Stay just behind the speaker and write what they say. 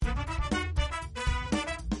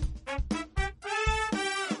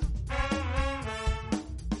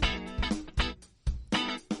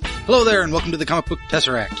Hello there, and welcome to the Comic Book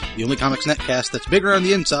Tesseract, the only comics netcast that's bigger on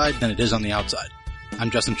the inside than it is on the outside. I'm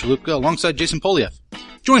Justin Chalupka, alongside Jason Polieff.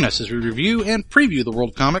 Join us as we review and preview the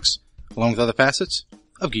world of comics, along with other facets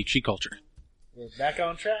of geek chic culture. We're back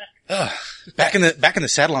on track. Back in the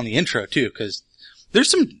saddle on the intro too, because there's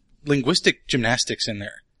some linguistic gymnastics in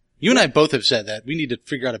there. You and I both have said that we need to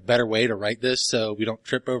figure out a better way to write this so we don't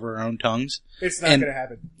trip over our own tongues. It's not going to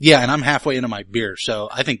happen. Yeah, and I'm halfway into my beer, so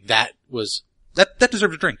I think that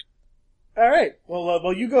deserved a drink. All right.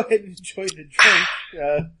 Well, you go ahead and enjoy the drink.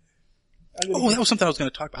 That was something I was going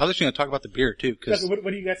to talk about. I was actually going to talk about the beer too. Cause, what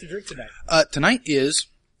do you got to drink tonight? Tonight is,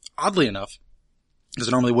 oddly enough, as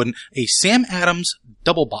I normally wouldn't, a Sam Adams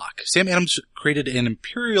Double Bock. Sam Adams created an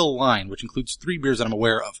Imperial line, which includes 3 beers that I'm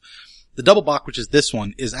aware of. The Double Bock, which is this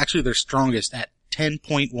one, is actually their strongest at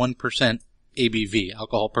 10.1% ABV,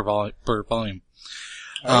 alcohol per volume.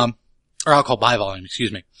 Right. Or alcohol by volume,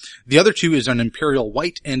 excuse me. The other 2 is an Imperial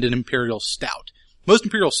White and an Imperial Stout. Most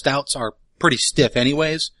Imperial Stouts are pretty stiff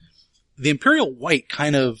anyways. The Imperial White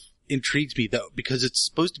kind of intrigues me though, because it's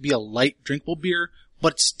supposed to be a light drinkable beer,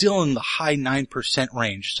 but it's still in the high 9%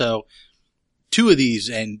 range. So 2 of these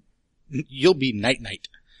and you'll be night-night.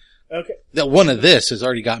 Okay. That one of this has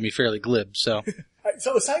already got me fairly glib, so.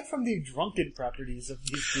 So aside from the drunken properties of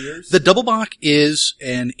these beers, the Double Bock is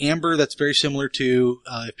an amber that's very similar to,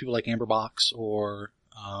 if people like Amber Bocks or,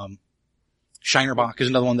 Shiner Bock is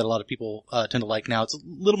another one that a lot of people, tend to like now. It's a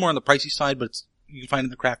little more on the pricey side, but you can find it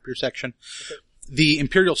in the craft beer section. Okay. The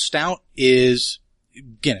Imperial Stout is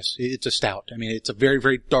Guinness. It's a stout. I mean, it's a very,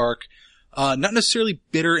 very dark, not necessarily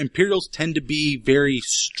bitter. Imperials tend to be very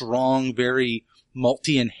strong, very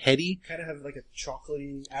malty and heady. Kind of have like a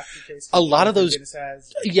chocolatey aftertaste. A lot of those,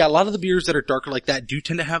 yeah, a lot of the beers that are darker like that do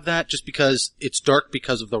tend to have that just because it's dark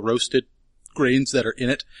because of the roasted grains that are in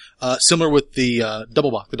it. Similar with the,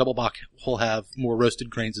 Double Bock. The Double Bock will have more roasted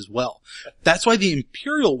grains as well. That's why the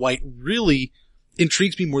Imperial White really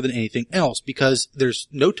intrigues me more than anything else because there's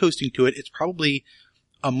no toasting to it. It's probably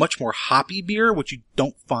a much more hoppy beer, which you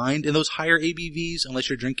don't find in those higher ABVs unless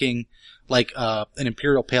you're drinking like, an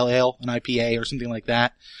Imperial Pale Ale, an IPA or something like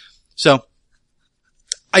that. So,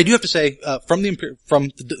 I do have to say, at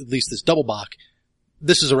least this Double Bock,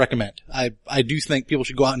 this is a recommend. I do think people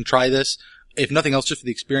should go out and try this. If nothing else, just for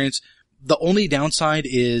the experience. The only downside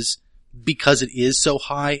is because it is so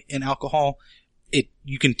high in alcohol,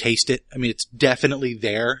 you can taste it. I mean, it's definitely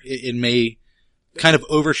there. It may kind of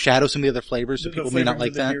overshadow some of the other flavors, so people may not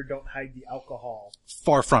like that. Beer don't hide the alcohol.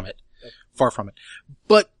 Far from it. Okay. Far from it.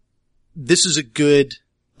 But this is a good,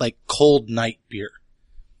 like, cold night beer.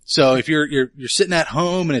 So if you're sitting at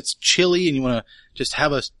home and it's chilly and you want to just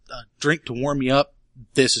have a drink to warm you up,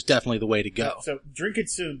 this is definitely the way to go. So drink it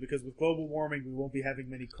soon because with global warming, we won't be having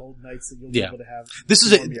many cold nights that you'll be able to have. This is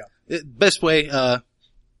the best way,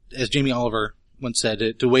 as Jamie Oliver once said,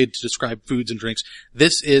 the way to describe foods and drinks.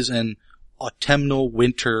 This is an autumnal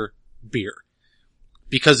winter beer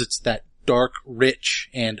because it's that dark, rich,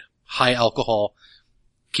 and high alcohol.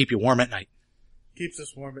 Keep you warm at night. Keeps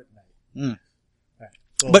us warm at night. Mm. Right.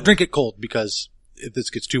 Well, but drink it cold because if this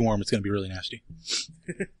gets too warm, it's going to be really nasty.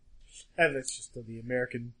 And that's just the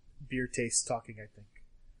American beer taste talking, I think.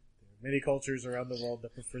 There are many cultures around the world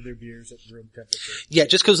that prefer their beers at room temperature. Yeah,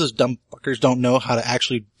 just because those dumb fuckers don't know how to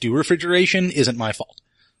actually do refrigeration isn't my fault.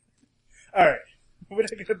 Alright. Would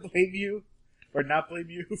I going to blame you or not blame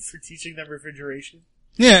you for teaching them refrigeration?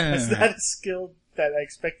 Yeah. That's not a skill that I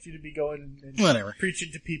expect you to be going and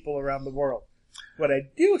preaching to people around the world. What I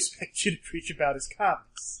do expect you to preach about is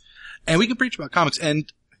comics. And we can preach about comics.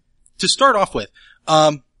 And to start off with,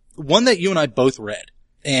 one that you and I both read,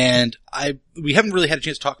 and we haven't really had a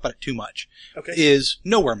chance to talk about it too much, is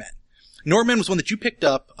Nowhere Men. Nowhere Men was one that you picked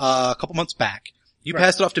up a couple months back. You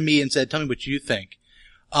passed it off to me and said, tell me what you think.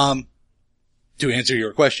 To answer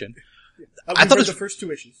your question. I thought it was the first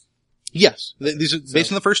 2 issues. Yes. These are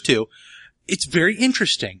based on the first 2. It's very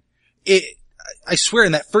interesting. I swear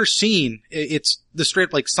in that first scene, it's the straight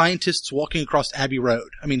up like scientists walking across Abbey Road.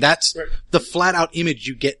 I mean, that's the flat out image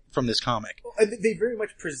you get from this comic. Well, they very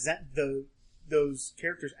much present those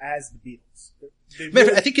characters as the Beatles.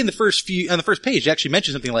 I think on the first page, they actually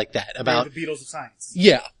mentioned something like that about the Beatles of science.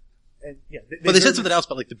 Yeah. And yeah, but they said something else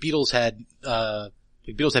about like the Beatles had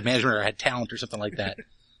management or had talent or something like that.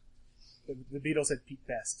 the Beatles had Pete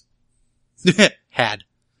Best. Had.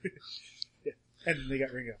 Yeah. And they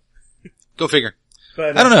got Ringo. Go figure.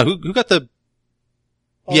 But, I don't know who got the.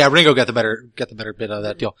 Yeah, Ringo got the better bit of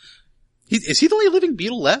that deal. Is he the only living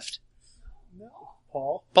Beatle left? No,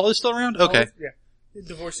 Paul. Paul is still around. Okay. Yeah,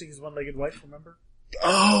 divorcing his one-legged wife. Remember?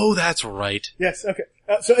 Oh, that's right. Yes. Okay.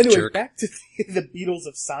 So anyway, back to the Beatles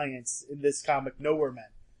of science in this comic, Nowhere Men.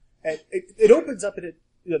 And it opens up, and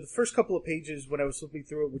the first couple of pages when I was flipping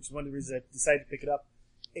through it, which is one of the reasons I decided to pick it up,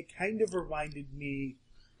 it kind of reminded me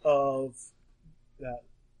of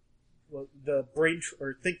the brain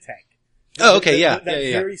or think tank. Oh, okay, yeah. That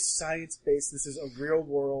very science-based, this is a real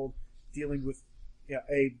world dealing with,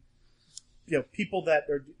 people that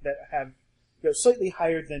have, slightly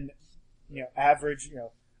higher than, average,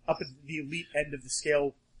 up at the elite end of the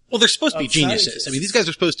scale. Well, they're supposed to be geniuses. Scientists. I mean, these guys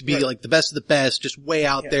are supposed to be like the best of the best, just way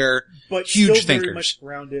out there, but huge still thinkers. Very much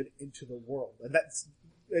grounded into the world.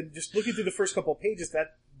 And just looking through the first couple of pages,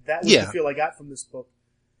 that was the feel I got from this book.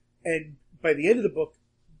 And by the end of the book,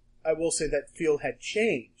 I will say that feel had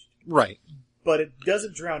changed. Right. But it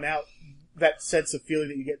doesn't drown out that sense of feeling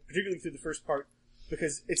that you get, particularly through the first part,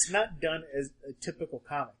 because it's not done as a typical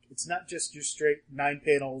comic. It's not just your straight 9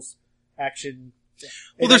 panels action.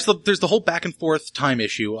 Well, there's the whole back and forth time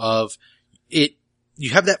issue of it.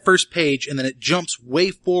 You have that first page, and then it jumps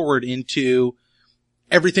way forward into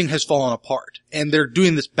everything has fallen apart, and they're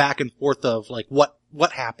doing this back and forth of like what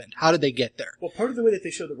happened, how did they get there? Well, part of the way that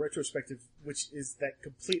they show the retrospective, which is that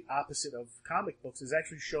complete opposite of comic books, is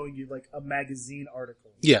actually showing you like a magazine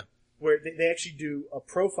article. Yeah. Where they actually do a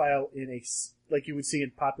profile like you would see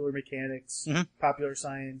in Popular Mechanics, Popular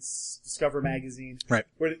Science, Discover Magazine. Right.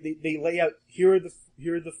 Where they lay out, here are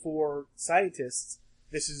the 4 scientists,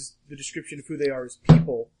 this is the description of who they are as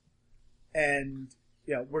people, and,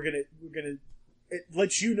 we're gonna, it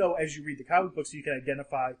lets you know as you read the comic books so you can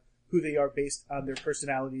identify who they are based on their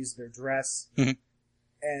personalities, their dress,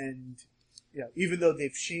 and, even though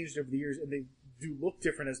they've changed over the years, and they do look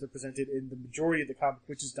different as they're presented in the majority of the comic,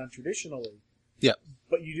 which is done traditionally. Yeah.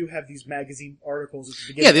 But you do have these magazine articles at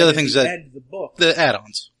the beginning the other things that end of the book. The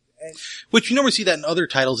add-ons. Which you normally see that in other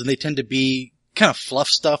titles, and they tend to be kind of fluff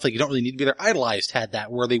stuff, like you don't really need to be there. Idolized had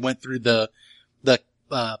that, where they went through the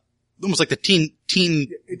almost like the teen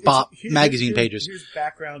bop magazine pages. Here's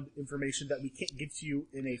background information that we can't give to you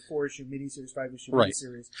in a 4-issue miniseries, 5-issue right.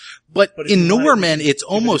 miniseries. But in Nowhere Man, it's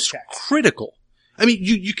almost critical. I mean,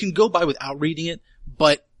 you can go by without reading it,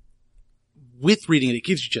 but with reading it, it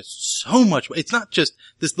gives you just so much. It's not just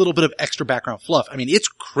this little bit of extra background fluff. I mean, it's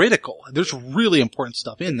critical. There's really important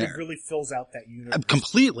stuff in there. It really fills out that universe.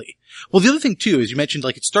 Completely. Well, the other thing too is you mentioned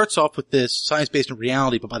like it starts off with this science-based in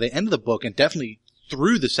reality, but by the end of the book, and definitely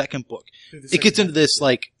through the second book, it gets into this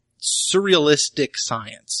like surrealistic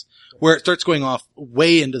science where it starts going off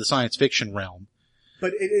way into the science fiction realm.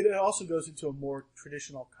 But it also goes into a more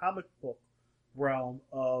traditional comic book realm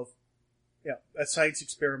of a science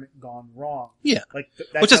experiment gone wrong. Yeah. Like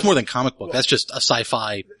which is more than comic book. That's just a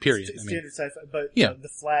sci-fi period. Standard sci-fi. But the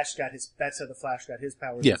Flash that's how the Flash got his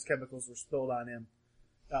powers. Yeah. His chemicals were spilled on him.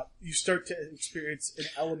 You start to experience an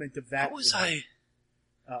element of that. What was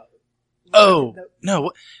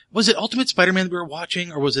no. Was it Ultimate Spider-Man that we were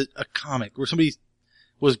watching, or was it a comic where somebody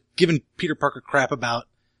was giving Peter Parker crap about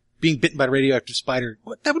being bitten by a radioactive spider?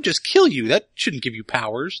 What? That would just kill you. That shouldn't give you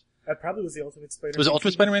powers. That probably was the Ultimate Spider-Man. Was it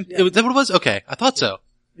Ultimate Spider-Man? Yeah. Is that what it was? Okay. I thought so.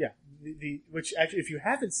 Yeah. Which actually, if you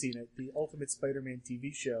haven't seen it, the Ultimate Spider-Man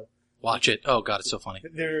TV show. Watch it. Oh god, it's so funny.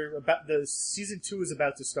 The season 2 is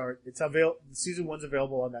about to start. Season 1's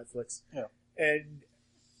available on Netflix. Yeah. And,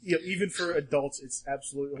 even for adults, it's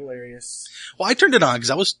absolutely hilarious. Well, I turned it on because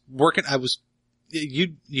I was working,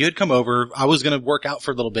 you had come over, I was gonna work out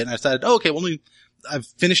for a little bit, and I decided, okay, well I've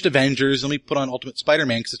finished Avengers, let me put on Ultimate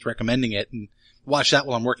Spider-Man because it's recommending it, and watch that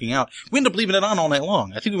while I'm working out. We ended up leaving it on all night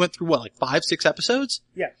long. I think we went through, 5-6 episodes?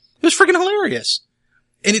 Yeah. It was freaking hilarious.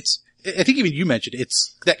 And I think even you mentioned,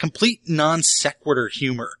 it's that complete non sequitur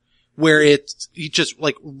humor, where it's just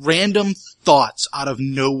like random thoughts out of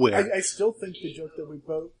nowhere. I still think the joke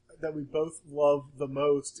that we both love the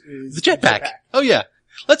most is the jetpack. Oh yeah.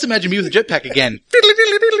 Let's imagine me with a jetpack again.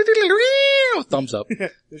 Thumbs up.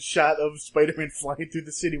 The shot of Spider-Man flying through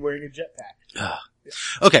the city wearing a jetpack.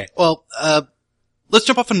 Okay, well, let's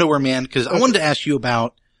jump off of Nowhere Man, because I wanted to ask you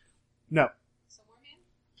about... No.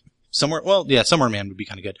 Somewhere Man would be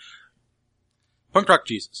kind of good. Punk Rock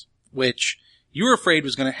Jesus, which you were afraid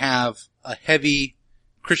was going to have a heavy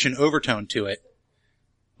Christian overtone to it,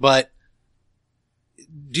 but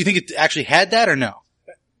do you think it actually had that or no?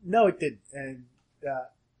 No, it didn't. And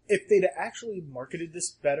if they'd actually marketed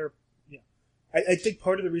this better, I think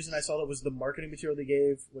part of the reason I saw that was the marketing material they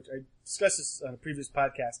gave, which I discussed this on a previous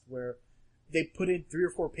podcast, where they put in 3 or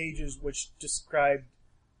 4 pages which described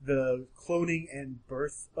the cloning and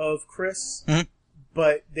birth of Chris,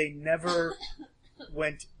 but they never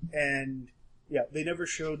went and, they never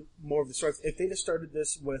showed more of the story. If they'd have started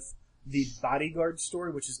this with the bodyguard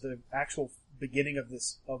story, which is the actual beginning of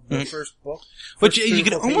the first book. But First you 3 or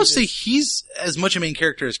can 4 almost say pages. he's as much a main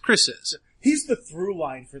character as Chris is. He's the through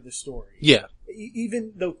line for the story. Yeah.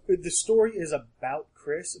 Even though the story is about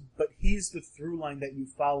Chris, but he's the through line that you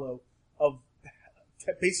follow of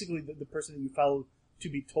basically the person that you follow to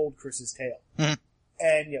be told Chris's tale. Mhm.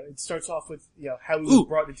 And, it starts off with, how he was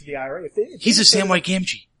brought into the IRA. If He's a they- Samwise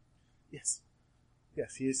Gamgee. Yes.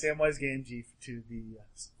 Yes, he is Samwise Gamgee to the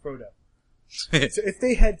Frodo. So if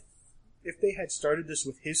they had started this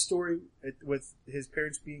with his story, with his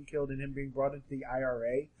parents being killed and him being brought into the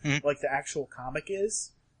IRA, Mhm. like the actual comic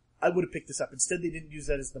is, I would have picked this up. Instead, they didn't use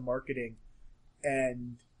that as the marketing,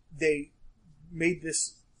 and they made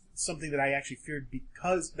this something that I actually feared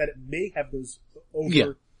because that it may have those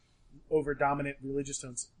over dominant religious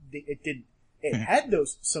tones. It didn't. It had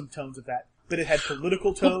some tones of that, but it had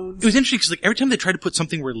political tones. It was interesting because every time they tried to put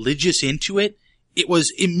something religious into it, it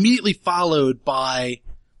was immediately followed by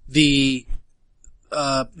the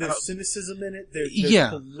There's cynicism in it. There's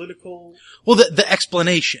political. Well, the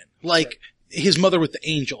explanation, like his mother with the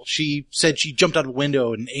angel. She said she jumped out of a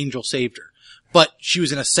window and an angel saved her, but she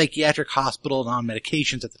was in a psychiatric hospital and on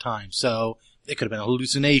medications at the time, so it could have been a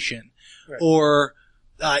hallucination. Right. Or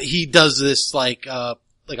he does this like a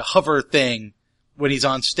hover thing when he's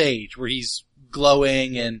on stage, where he's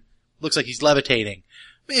glowing and looks like he's levitating.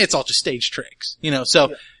 It's all just stage tricks,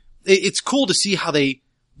 So it's cool to see how they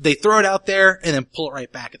throw it out there and then pull it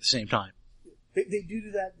right back at the same time. They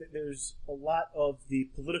do that. There's a lot of the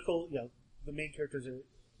political, the main characters are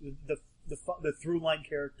the through line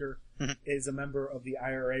character is a member of the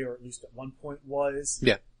IRA, or at least at one point was.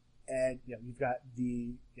 Yeah. And, you've got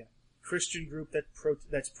the Christian group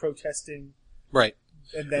that's protesting. Right.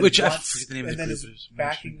 And then Which I forget the name of the group. is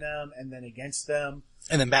backing them and then against them.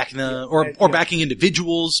 And then backing them, or backing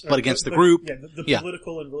individuals, but against the group. Yeah, the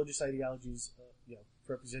political and religious ideologies,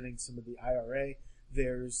 representing some of the IRA.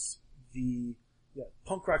 There's the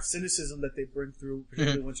punk rock cynicism that they bring through,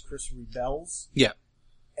 particularly once Chris rebels. Yeah.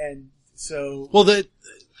 And so... Well,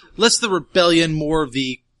 less the rebellion, more of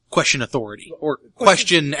the question authority, or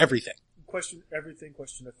question everything. Question everything,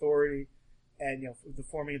 question authority, and, the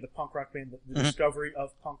forming of the punk rock band, the discovery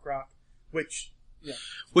of punk rock, which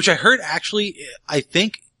I heard actually, I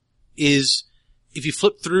think, is, if you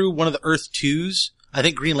flip through one of the Earth 2s, I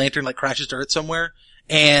think Green Lantern crashes to Earth somewhere,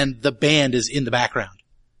 and the band is in the background.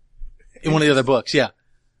 In one of the other books, yeah.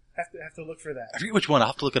 Have to look for that. I forget which one, I'll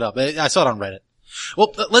have to look it up. I saw it on Reddit.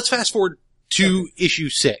 Well, let's fast forward to issue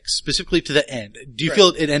 6, specifically to the end. Do you feel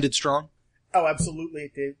it ended strong? Oh, absolutely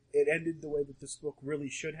it did. It ended the way that this book really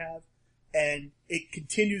should have. And it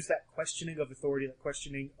continues that questioning of authority, that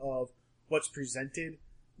questioning of what's presented.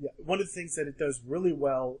 Yeah, one of the things that it does really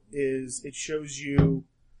well is it shows you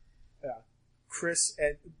Chris,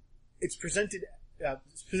 and it's presented,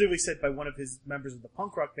 specifically said by one of his members of the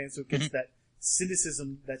punk rock band, so it gets that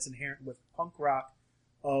cynicism that's inherent with punk rock,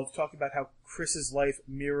 of talking about how Chris's life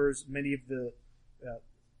mirrors many of the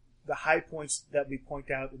high points that we point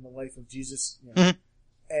out in the life of Jesus,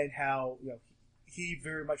 and how he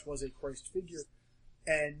very much was a Christ figure,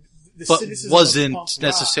 and the cynicism wasn't of punk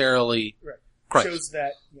necessarily rock, Christ. shows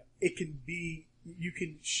that it can be. You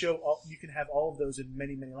can have all of those in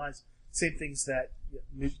many lives. Same things that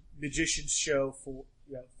magicians show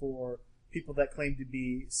for people that claim to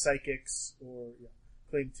be psychics or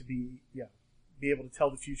claim to be able to tell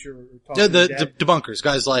the future or talk to the dead. Debunkers,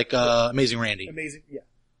 guys like Amazing Randy. Amazing,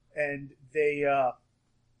 and they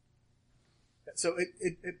so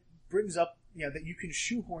it brings up that you can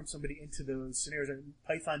shoehorn somebody into those scenarios. And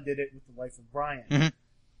Python did it with the life of Brian,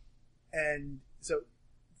 and so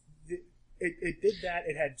it did that.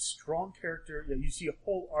 It had strong character. You see a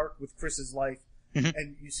whole arc with Chris's life,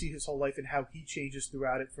 and you see his whole life and how he changes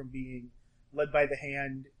throughout it, from being led by the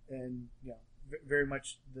hand and very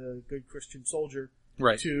much the good Christian soldier,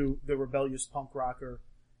 right, to the rebellious punk rocker,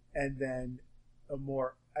 and then a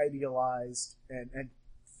more idealized and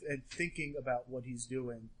thinking about what he's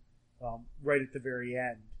doing right at the very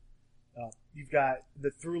end. You've got the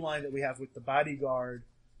through line that we have with the bodyguard,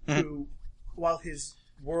 who, while his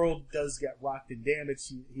world does get rocked and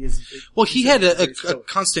damaged, he had a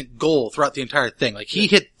constant goal throughout the entire thing. He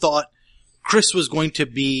had thought Chris was going to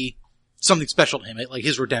be something special to him, like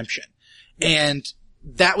his redemption. And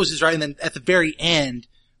that was his right. And then at the very end,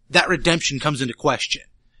 that redemption comes into question.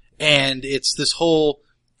 And it's this whole,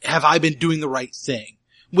 have I been doing the right thing?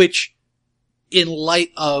 Which, in light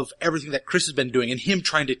of everything that Chris has been doing and him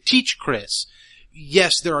trying to teach Chris,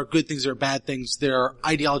 yes, there are good things, there are bad things, there are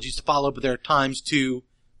ideologies to follow, but there are times to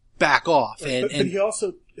back off. But he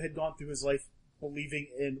also had gone through his life believing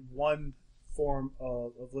in one form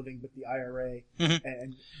of living with the IRA,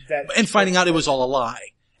 Mhm. and finding out it was all a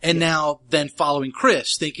lie. And now then following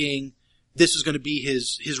Chris, thinking this was going to be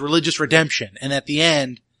his religious redemption. And at the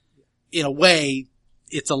end, in a way,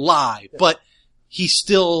 it's a lie. Yeah. But he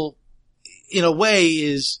still, in a way,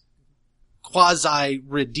 is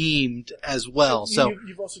quasi-redeemed as well. So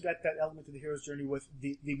you've also got that element of the hero's journey with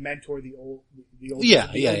the mentor, the old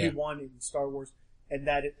Obi-Wan in Star Wars, and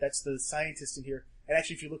that's the scientist in here. And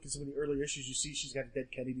actually, if you look at some of the earlier issues, you see she's got a Dead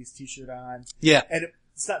Kennedys t-shirt on. Yeah. And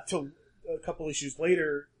it's not till a couple issues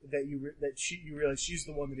later that you realize she's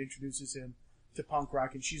the one that introduces him to punk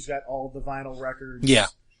rock, and she's got all the vinyl records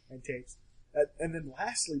and tapes. And then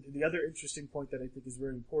lastly, the other interesting point that I think is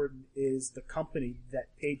very important is the company that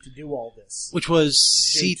paid to do all this. Which was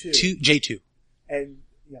J2. And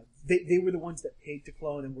they were the ones that paid to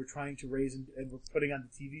clone and were trying to raise and were putting on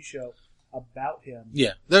the TV show about him.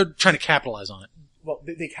 Yeah, they're trying to capitalize on it. Well,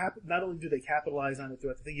 not only do they capitalize on it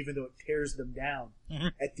throughout the thing, even though it tears them down,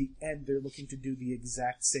 at the end they're looking to do the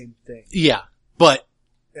exact same thing. Yeah, but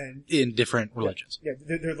and in different religions. Yeah,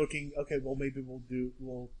 they're looking, okay, well maybe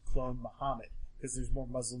we'll clone Muhammad, because there's more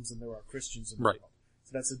Muslims than there are Christians in the world.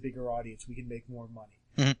 So that's a bigger audience. We can make more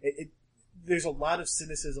money. There's a lot of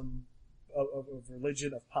cynicism of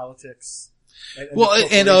religion, of politics. I was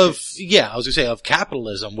going to say, of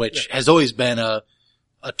capitalism, which has always been a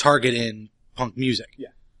target in punk music. Yeah.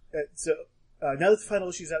 So, now that the final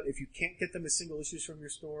issue's out, if you can't get them as single issues from your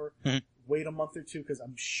store, wait a month or two, because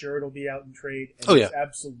I'm sure it'll be out in trade, and it's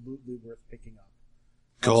absolutely worth picking up.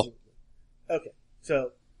 Cool. Absolutely. Okay.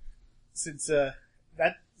 So, since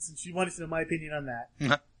you wanted to know my opinion on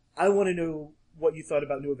that, I want to know what you thought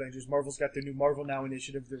about New Avengers. Marvel's got their new Marvel Now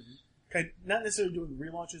initiative. They're not necessarily doing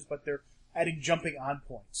relaunches, but they're adding jumping on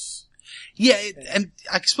points. Yeah, and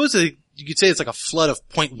I suppose you could say it's like a flood of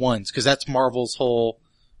point ones, because that's Marvel's whole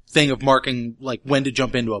thing of marking like when to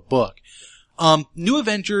jump into a book. New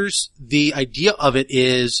Avengers, the idea of it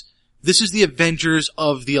is this is the Avengers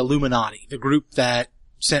of the Illuminati, the group that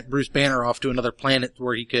sent Bruce Banner off to another planet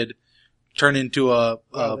where he could turn into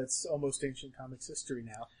that's almost ancient comics history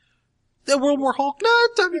now. The World War Hulk? No,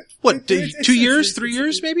 I mean, what, 2 years, 3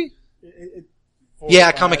 years maybe?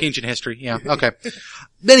 Comic ancient history. Yeah, okay.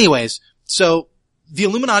 Anyways, so the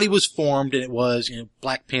Illuminati was formed, and it was,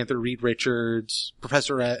 Black Panther, Reed Richards,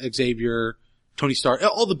 Professor Xavier, Tony Stark,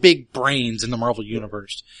 all the big brains in the Marvel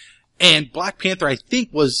Universe. And Black Panther, I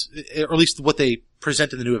think, was, or at least what they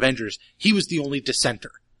present in the New Avengers, he was the only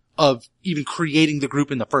dissenter of even creating the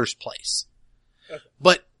group in the first place. Okay.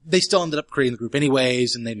 But they still ended up creating the group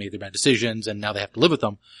anyways, and they made their bad decisions, and now they have to live with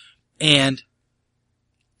them. And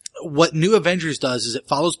what New Avengers does is it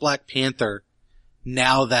follows Black Panther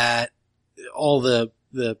now that all the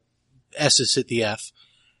S's hit the F,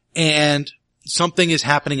 and something is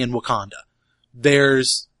happening in Wakanda.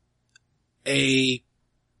 There's an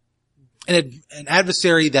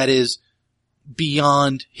adversary that is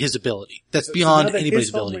beyond his ability. That's beyond anybody's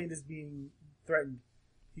ability. His homeland is being threatened.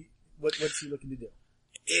 What's he looking to do?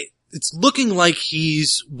 It's looking like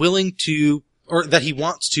he's willing to, or that he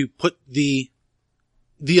wants to put the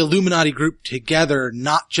Illuminati group together,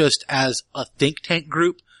 not just as a think tank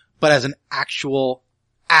group, but as an actual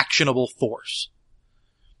actionable force.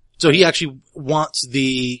 So he actually wants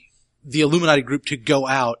the Illuminati group to go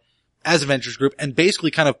out as Avengers group and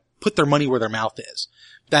basically kind of put their money where their mouth is.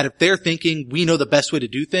 That if they're thinking we know the best way to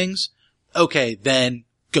do things, okay, then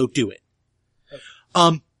go do it.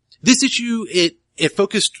 Okay. This issue, it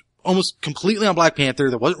focused almost completely on Black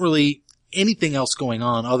Panther. There wasn't really anything else going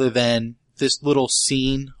on other than this little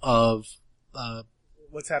scene of,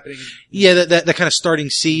 what's happening. Yeah, that kind of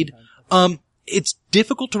starting seed. It's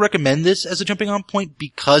difficult to recommend this as a jumping on point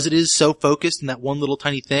because it is so focused in that one little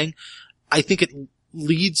tiny thing. I think it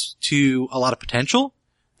leads to a lot of potential,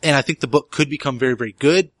 and I think the book could become very, very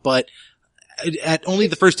good, but at only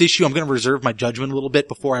the first issue, I'm going to reserve my judgment a little bit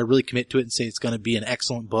before I really commit to it and say it's going to be an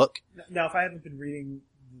excellent book. Now, if I haven't been reading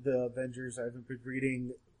the Avengers, I haven't been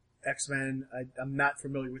reading X-Men, I'm not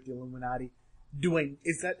familiar with the Illuminati.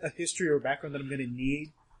 Is that a history or a background that I'm going to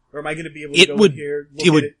need? Or am I going to be able to go in here?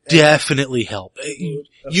 It would definitely help.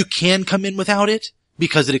 You can come in without it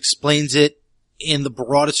because it explains it in the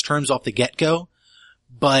broadest terms off the get-go,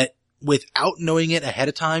 but without knowing it ahead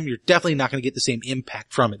of time, you're definitely not going to get the same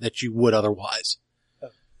impact from it that you would otherwise.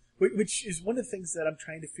 Which is one of the things that I'm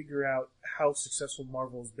trying to figure out how successful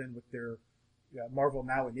Marvel has been with their Marvel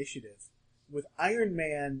Now initiative. With Iron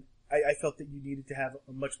Man, I felt that you needed to have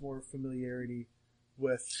a much more familiarity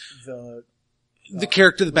with the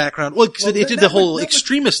character, the background. Well, because it did the whole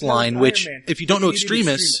Extremist line, which, if you don't know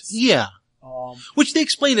Extremists, yeah. Which they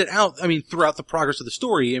explain it out, I mean, throughout the progress of the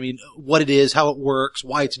story. I mean, what it is, how it works,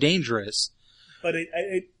 why it's dangerous. But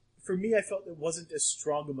for me, I felt it wasn't as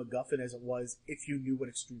strong a MacGuffin as it was if you knew what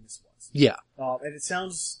Extremis was. Yeah. And it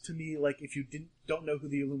sounds to me like if you don't know who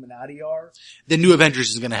the Illuminati are, The New Avengers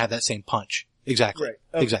is going to have that same punch. Exactly. Right.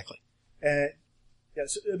 Okay. Exactly. and yeah,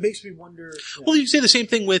 so it makes me wonder. Well, you can say the same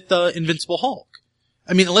thing with Invincible Hulk.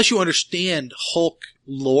 I mean, unless you understand Hulk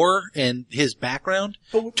lore and his background,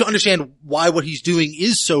 to understand why what he's doing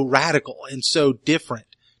is so radical and so different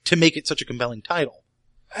to make it such a compelling title.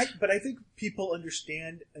 But I think people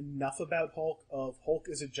understand enough about Hulk Hulk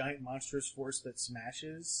is a giant monstrous force that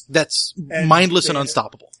smashes. That's mindless and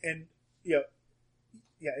unstoppable. And,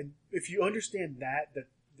 and if you understand that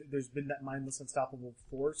there's been that mindless, unstoppable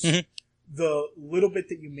force, Mm-hmm. the little bit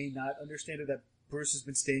that you may not understand is that Bruce has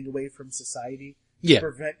been staying away from society Yeah. to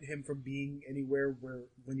prevent him from being anywhere where,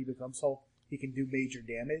 when he becomes Hulk, he can do major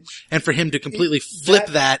damage. And for him to completely flip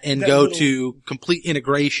that and go little- to complete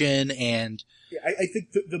integration and... Yeah, I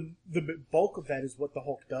think the bulk of that is what the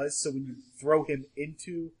Hulk does. So when you throw him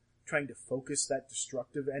into trying to focus that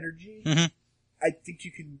destructive energy, Mhm. I think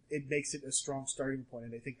it makes it a strong starting point.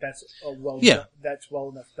 And I think that's that's well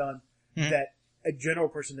enough done Mhm. that a general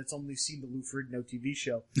person that's only seen the Lou Ferrigno TV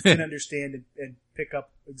show can understand and pick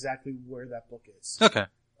up exactly where that book is. Okay.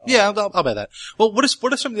 Yeah, I'll bet that. Well, what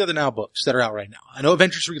are some of the other Now books that are out right now? I know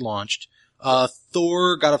Avengers relaunched.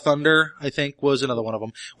 Thor, God of Thunder, I think, was another one of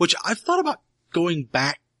them, which I've thought about going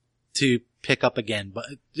back to pick up again, but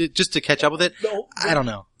just to catch up with it, I don't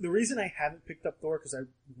know. The reason I haven't picked up Thor, because I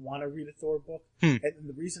want to read a Thor book, and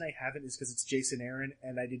the reason I haven't is because it's Jason Aaron,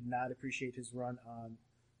 and I did not appreciate his run on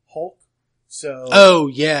Hulk. So. Oh,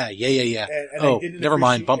 yeah. And I didn't never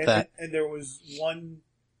mind, bump appreciate- that. And there was one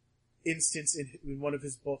instance in one of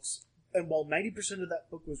his books, and while 90% of that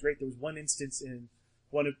book was great, there was one instance in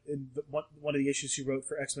one of the issues he wrote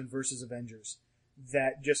for X-Men versus Avengers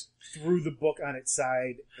that just threw the book on its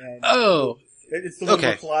side. And it's the one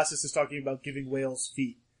where Colossus is talking about giving whales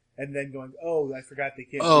feet, and then going, "Oh, I forgot they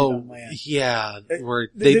can't breathe on land." Yeah, where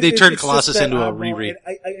they turned Colossus into a reread.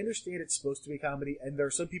 I understand it's supposed to be comedy, and there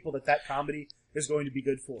are some people that comedy is going to be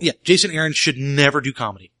good for. Yeah, Jason Aaron should never do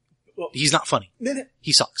comedy. Well, he's not funny.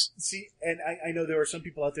 He sucks. See, and I know there are some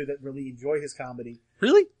people out there that really enjoy his comedy.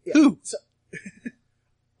 Really? Yeah, Who? So,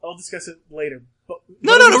 I'll discuss it later. But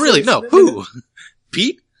No, really, no. Who?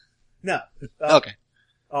 Pete? No. Okay.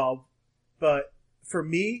 But for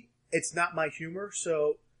me, it's not my humor,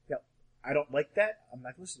 so I don't like that. I'm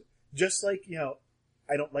not listening. Just like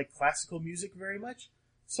I don't like classical music very much,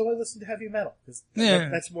 so I listen to heavy metal because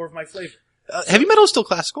that's more of my flavor. Heavy metal is still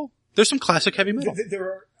classical. There's some classic heavy metal. There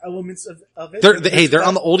are elements of it. They're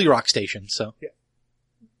on the oldie rock station, so. Yeah.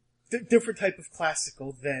 Different type of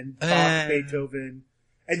classical than Bach, Beethoven.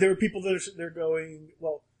 And there are people that they're going,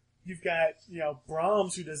 well, you've got,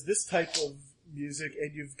 Brahms who does this type of music,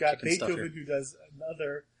 and you've got Beethoven who does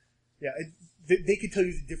another. Yeah, and they can tell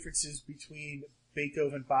you the differences between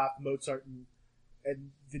Beethoven, Bach, Mozart,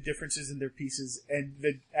 and the differences in their pieces, and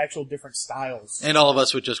the actual different styles. And all of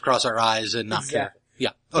us would just cross our eyes and not care.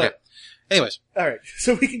 Yeah. Okay. But, anyways. Alright,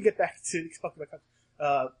 so we can get back to talking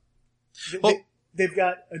about, they've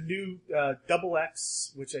got a new, Double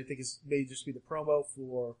X, which I think may just be the promo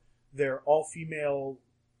for their all-female,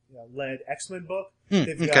 led X-Men book.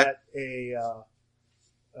 They've got a,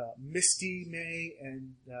 Misty May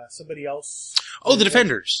and, somebody else. Oh, the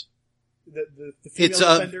Defenders. The female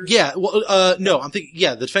Defenders? Yeah, well, no, I'm thinking,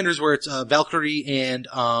 the Defenders where it's, Valkyrie and,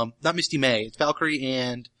 not Misty May, it's Valkyrie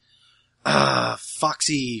and,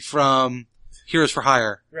 Foxy from Heroes for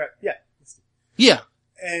Hire. Right, yeah. Yeah.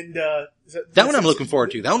 And, that one I'm looking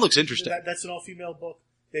forward to. That one looks interesting. That's an all-female book.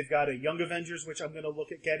 They've got a Young Avengers, which I'm gonna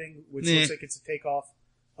look at getting, which looks like it's a takeoff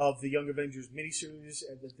of the Young Avengers miniseries,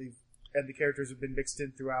 and the characters have been mixed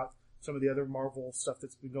in throughout some of the other Marvel stuff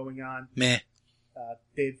that's been going on. Meh.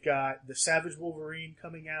 They've got the Savage Wolverine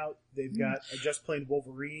coming out. They've got a Just Plain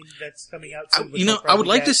Wolverine that's coming out soon. I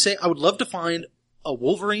would love to find a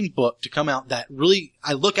Wolverine book to come out that really,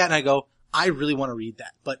 I look at and I go, I really want to read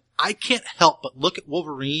that. But I can't help but look at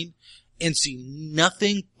Wolverine and see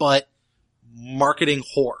nothing but marketing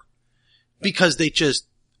horror. Because they just...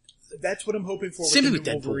 That's what I'm hoping for with the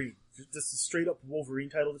new Wolverine. Just a straight up Wolverine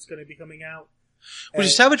title that's going to be coming out. Which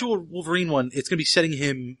is Savage Wolverine one, it's going to be setting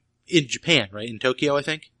him in Japan, right? In Tokyo, I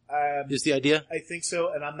think? Is the idea? I think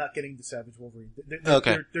so, and I'm not getting the Savage Wolverine.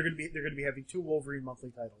 Okay. They're going to be having two Wolverine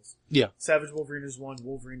monthly titles. Yeah. Savage Wolverine is one,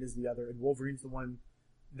 Wolverine is the other, and Wolverine's the one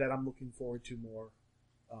that I'm looking forward to more.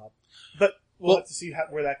 But we'll have to see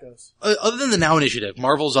where that goes. Other than the Now Initiative,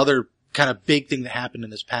 Marvel's other kind of big thing that happened in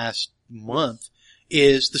this past month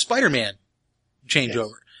is the Spider-Man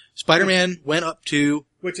changeover. Spider-Man went up to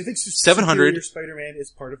Which I think 700. Spider-Man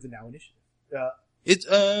is part of the Now Initiative. It's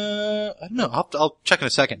I don't know. I'll check in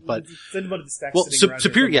a second. But one of the stacks well, sitting around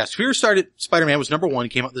Superior, here. yeah, Superior started. Spider-Man was number 1. He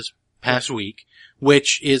came out this past week,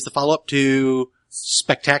 which is the follow-up to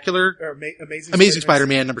Spectacular, Or Amazing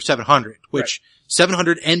Spider-Man number 700, which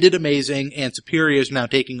 700 ended Amazing, and Superior is now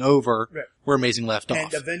taking over where Amazing left and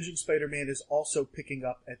off. Avenging Spider-Man is also picking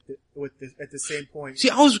up at the same point. See,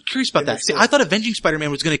 I was curious about In that. their See, story. I thought Avenging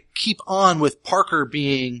Spider-Man was going to keep on with Parker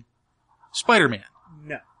being Spider-Man.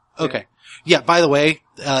 No. Okay. Yeah, by the way,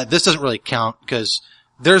 this doesn't really count because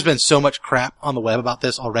there's been so much crap on the web about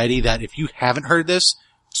this already that if you haven't heard this,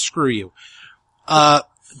 screw you.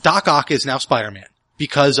 Doc Ock is now Spider-Man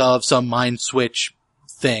because of some mind switch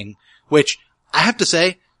thing, which I have to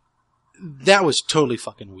say, that was totally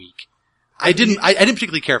fucking weak. I didn't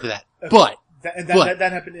particularly care for that, but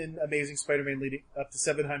That happened in Amazing Spider-Man leading up to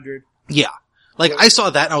 700. yeah, like I saw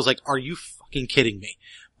that and I was like, are you fucking kidding me?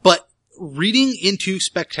 But reading into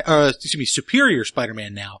Superior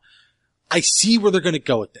Spider-Man now, I see where they're going to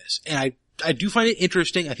go with this. And I do find it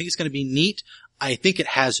interesting. I think it's going to be neat. I think it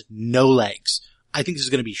has no legs. I think this is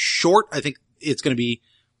going to be short. I think it's going to be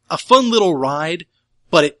a fun little ride,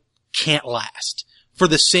 but it can't last. For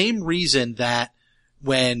the same reason that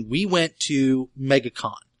when we went to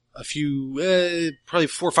MegaCon a few, probably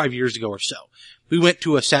 4 or 5 years ago or so, we went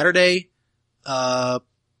to a Sunday Comics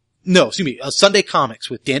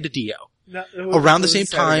with Dan DiDio. No, Around the same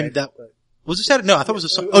Saturday, time that, but- was it Saturday? No, I thought it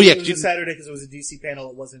was It was yeah. a Saturday because it was a DC panel.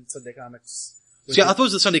 It wasn't Sunday Comics. See, I thought it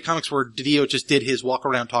was the Sunday Comics where DiDio just did his walk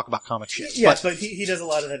around talk about comic shit. Yes, but he does a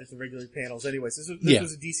lot of that at the regular panels anyways. This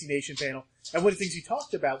was a DC Nation panel. And one of the things he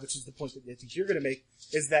talked about, which is the point that I think you're going to make,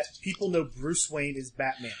 is that people know Bruce Wayne is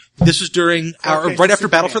Batman. This was during right after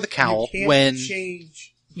Battle for the Cowl you can't when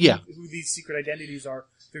change who these secret identities are.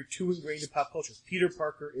 They're too ingrained in pop culture. Peter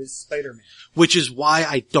Parker is Spider-Man. Which is why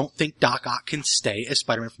I don't think Doc Ock can stay as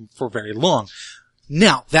Spider-Man for very long.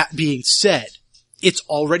 Now, that being said, it's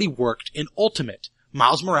already worked in Ultimate.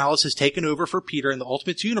 Miles Morales has taken over for Peter in the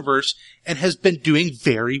Ultimate universe and has been doing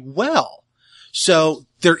very well. So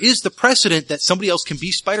there is the precedent that somebody else can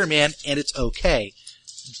be Spider-Man and it's okay.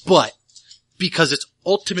 But because it's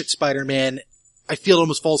Ultimate Spider-Man, I feel it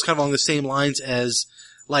almost falls kind of along the same lines as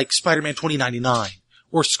like Spider-Man 2099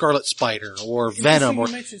 or Scarlet Spider or Venom. You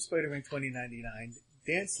mentioned Spider-Man 2099.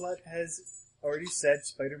 Dan Slott has already said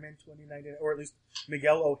Spider-Man 2099, or at least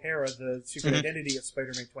Miguel O'Hara, the secret identity of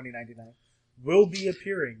Spider-Man 2099, will be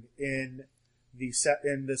appearing in the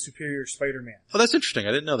Superior Spider-Man. Oh, that's interesting.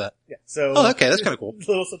 I didn't know that. Yeah. So. Oh, okay. That's kind of cool.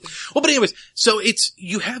 Little something. Well, but anyways, so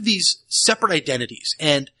you have these separate identities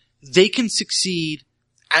and they can succeed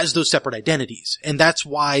as those separate identities. And that's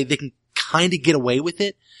why they can kind of get away with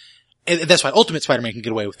it. And that's why Ultimate Spider-Man can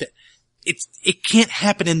get away with it. It can't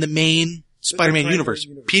happen in the main Spider-Man universe.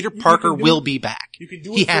 Peter Parker will be back. You can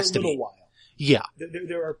do he it has for to a little be. while. Yeah.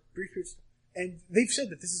 There are brief periods, and they've said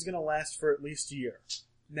that this is going to last for at least a year.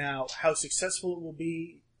 Now, how successful it will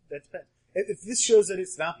be, that depends. If this shows that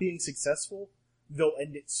it's not being successful, they'll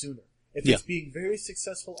end it sooner. If it's being very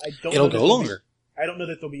successful, It'll go longer. I don't know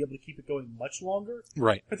that they'll be able to keep it going much longer.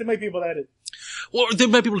 Right. But they might be able to add it. Or they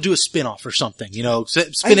might be able to do a spin-off or something,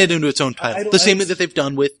 spin it into its own title. The same that they've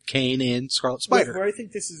done with Kane and Scarlet Spider. Where I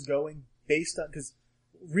think this is going, based on, because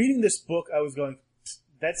reading this book, I was going,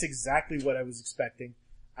 that's exactly what I was expecting.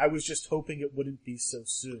 I was just hoping it wouldn't be so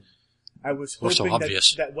soon. I was hoping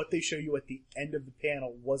that what they show you at the end of the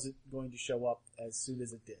panel wasn't going to show up as soon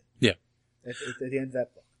as it did. Yeah. At the end of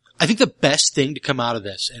that book. I think the best thing to come out of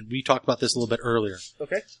this, and we talked about this a little bit earlier,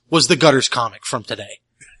 was the Gutters comic from today.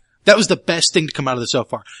 That was the best thing to come out of this so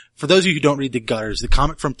far. For those of you who don't read the Gutters, the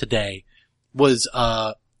comic from today was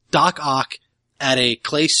Doc Ock at a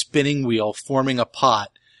clay spinning wheel forming a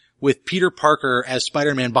pot with Peter Parker as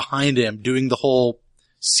Spider-Man behind him doing the whole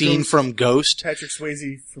scene from Ghost. Patrick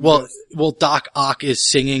Swayze from Ghost. Well, Doc Ock is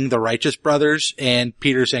singing the Righteous Brothers and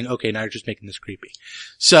Peter's saying, okay, now you're just making this creepy.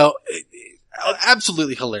 So,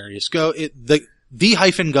 absolutely hilarious. Go,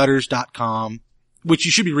 the-gutters.com, which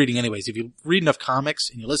you should be reading anyways. If you read enough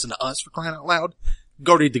comics and you listen to us for crying out loud,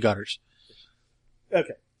 go read the Gutters.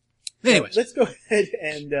 Okay. Anyways. Let's go ahead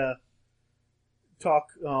and, talk,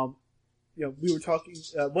 we were talking,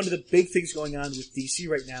 one of the big things going on with DC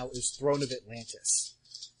right now is Throne of Atlantis.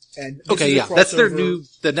 And that's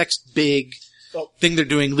the next big thing they're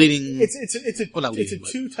doing, leading. It's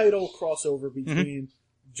a two-title crossover between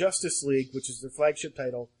Justice League, which is their flagship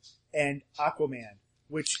title, and Aquaman,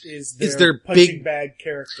 which is their punching bag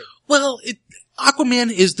character. Well,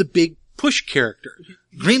 Aquaman is the big push character.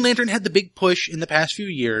 Green Lantern had the big push in the past few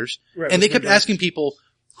years, and they kept asking people,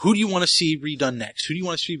 who do you want to see redone next? Who do you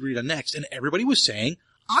want to see redone next? And everybody was saying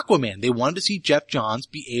Aquaman. They wanted to see Jeff Johns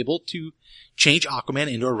be able to change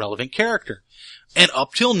Aquaman into a relevant character. And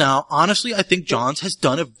up till now, honestly, I think Johns has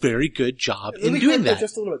done a very good job in doing that.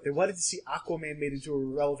 Just a little bit. They wanted to see Aquaman made into a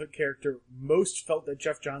relevant character. Most felt that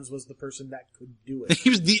Jeff Johns was the person that could do it. He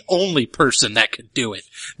was the only person that could do it.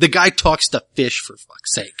 The guy talks to fish, for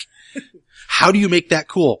fuck's sake. How do you make that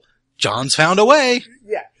cool? Johns found a way.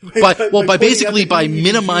 Yeah. By basically by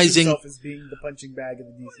minimizing himself as being the punching bag of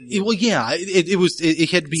the DC. Well, yeah, it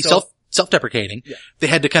had to be self-deprecating. Yeah. They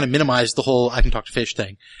had to kind of minimize the whole I can talk to fish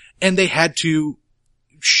thing. And they had to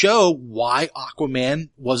show why Aquaman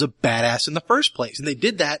was a badass in the first place. And they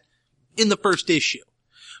did that in the first issue.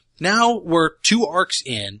 Now we're 2 arcs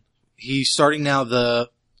in. He's starting now the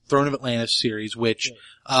Throne of Atlantis series, which,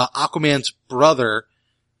 Aquaman's brother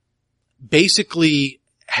basically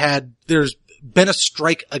there's been a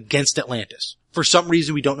strike against Atlantis. For some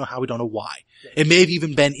reason we don't know how, we don't know why. It may have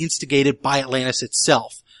even been instigated by Atlantis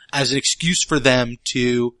itself as an excuse for them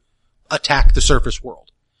to attack the surface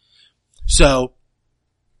world. So,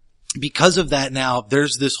 because of that now,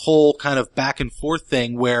 there's this whole kind of back and forth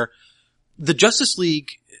thing where the Justice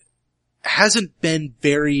League hasn't been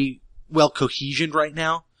very well cohesioned right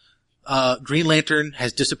now. Green Lantern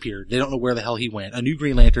has disappeared. They don't know where the hell he went. A new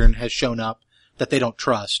Green Lantern has shown up that they don't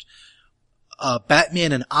trust.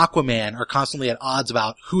 Batman and Aquaman are constantly at odds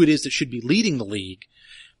about who it is that should be leading the league.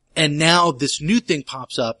 And now this new thing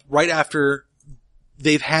pops up right after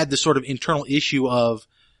they've had this sort of internal issue of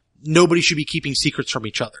nobody should be keeping secrets from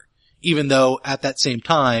each other. Even though at that same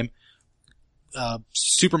time,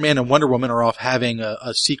 Superman and Wonder Woman are off having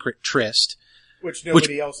a secret tryst. Which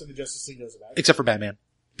nobody else in the Justice League knows about. Except for Batman.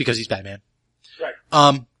 Because he's Batman.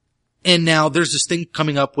 Right. And now there's this thing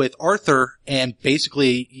coming up with Arthur, and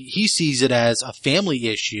basically he sees it as a family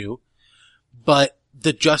issue, but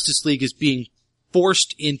the Justice League is being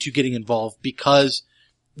forced into getting involved because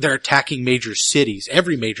they're attacking major cities,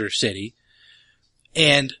 every major city.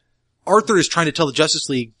 And Arthur is trying to tell the Justice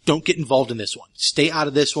League, don't get involved in this one. Stay out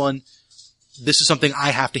of this one. This is something I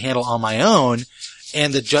have to handle on my own.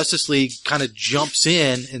 And the Justice League kind of jumps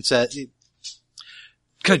in and says,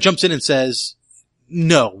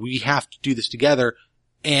 no, we have to do this together.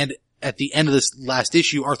 And at the end of this last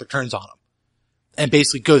issue, Arthur turns on him and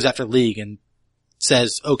basically goes after the League and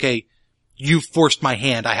says, okay, you forced my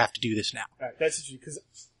hand. I have to do this now. All right, that's interesting because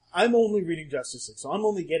I'm only reading Justice League, so I'm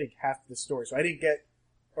only getting half the story. So I didn't get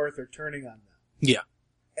Arthur turning on them. Yeah.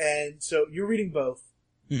 And so you're reading both.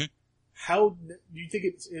 Mm-hmm. How do you think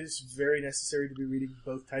it is very necessary to be reading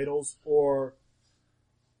both titles, or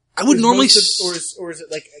I would normally, or is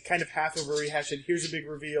it like a kind of half of a rehash and here's a big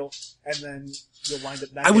reveal and then you'll wind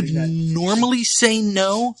up not I would getting that? normally say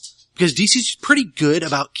no, because DC's pretty good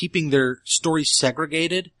about keeping their stories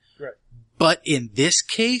segregated. Right. But in this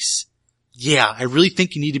case, yeah, I really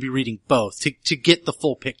think you need to be reading both to get the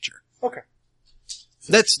full picture. Okay.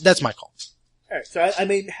 So, that's my call. Alright, so I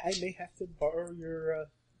may have to borrow your,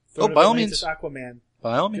 by all means. Aquaman.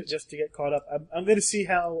 By all means. Just to get caught up. I'm gonna see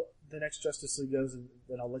how the next Justice League goes, and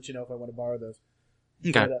then I'll let you know if I want to borrow those.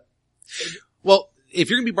 Okay. But, well, if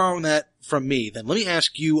you're going to be borrowing that from me, then let me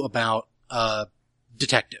ask you about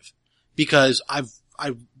Detective, because I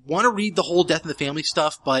want to read the whole Death in the Family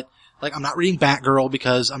stuff, but like I'm not reading Batgirl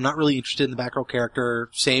because I'm not really interested in the Batgirl character.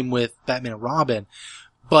 Same with Batman and Robin,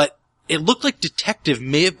 but it looked like Detective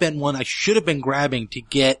may have been one I should have been grabbing to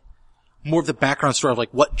get more of the background story of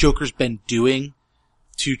like what Joker's been doing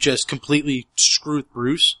to just completely screw with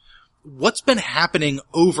Bruce. What's been happening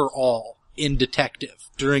overall in Detective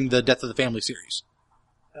during the Death of the Family series?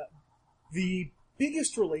 The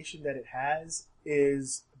biggest relation that it has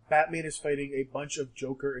is Batman is fighting a bunch of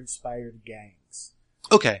Joker-inspired gangs.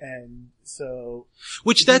 Okay. And so...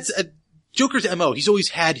 Which that's Joker's MO. He's always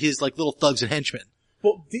had his like little thugs and henchmen.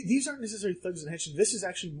 Well, these aren't necessarily thugs and henchmen. This is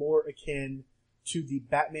actually more akin to the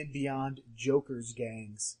Batman Beyond Joker's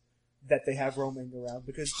gangs that they have roaming around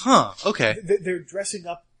because... Huh, okay. They're dressing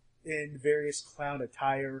up in various clown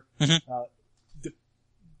attire. Mm-hmm.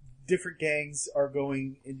 Different gangs are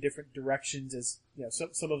going in different directions as, you know,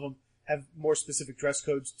 some of them have more specific dress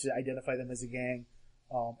codes to identify them as a gang.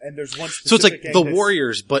 And there's one specific So it's like gang the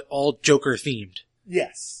Warriors, but all Joker themed.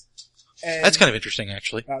 Yes. And, that's kind of interesting,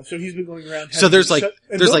 actually. so he's been going around. So there's like,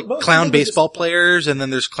 clown baseball players, and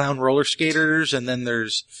then there's clown roller skaters, and then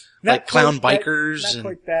there's like clown bikers. Not and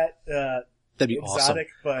quite that, that'd be exotic,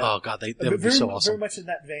 awesome. But oh god, that would be so awesome. Very much in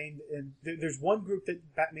that vein. And there's one group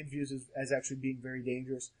that Batman views as actually being very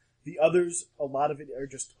dangerous. The others, a lot of it are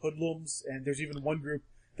just hoodlums, and there's even one group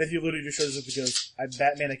that he literally just shows up and goes, I'm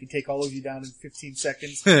Batman, I can take all of you down in 15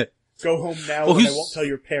 seconds. go home now Well, and I won't tell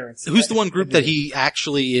your parents. Who's the one group that he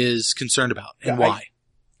actually is concerned about, and why?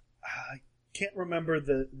 I can't remember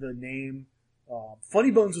the name.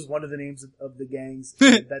 Funny Bones was one of the names of the gangs.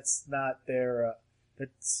 That's not their.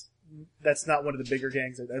 That's not one of the bigger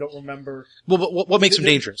gangs. I don't remember. Well, but what makes him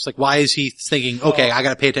dangerous? Like, why is he thinking, okay, I got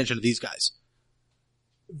to pay attention to these guys?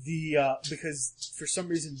 Because for some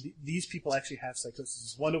reason these people actually have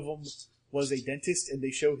psychosis. One of them was a dentist, and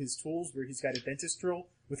they show his tools where he's got a dentist drill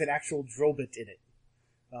with an actual drill bit in it.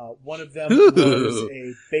 One of them was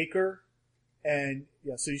a baker, and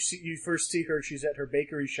so you first see her. She's at her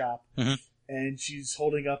bakery shop, and she's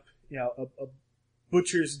holding up, a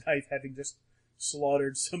butcher's knife, having just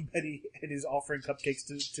slaughtered somebody, and is offering cupcakes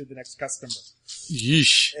to the next customer.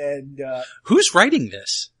 Yeesh. And who's writing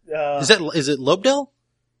this? Is it Lobdell?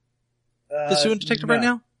 This doing detective no. right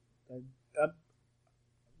now?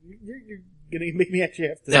 You're gonna make me actually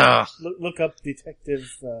have to look up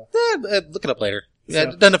detective. Look it up later. Yeah,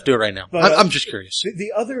 don't have to do it right now. But, I'm just curious.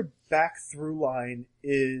 The other back through line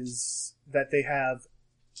is that they have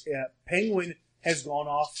Penguin has gone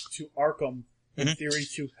off to Arkham in theory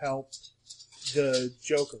to help the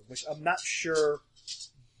Joker, which I'm not sure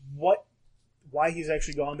why he's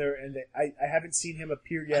actually gone there, and I haven't seen him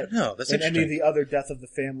appear yet in any of the other Death of the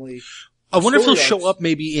Family. I wonder if he'll show up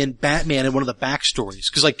maybe in Batman in one of the backstories.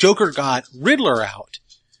 Cause like Joker got Riddler out.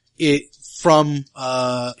 From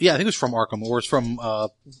I think it was from Arkham, or it's from,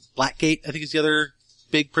 Blackgate, I think is the other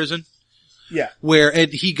big prison. Yeah. Where,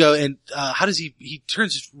 how does he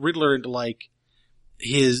turns Riddler into like,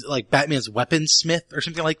 his, like Batman's weaponsmith or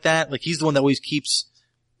something like that. Like he's the one that always keeps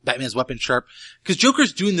Batman's weapon sharp. Cause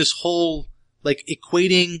Joker's doing this whole, like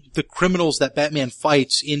equating the criminals that Batman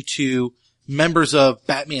fights into members of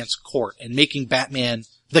Batman's court and making Batman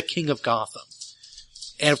the king of Gotham.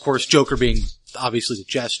 And of course, Joker being obviously the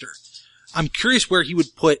jester. I'm curious where he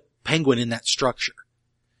would put Penguin in that structure.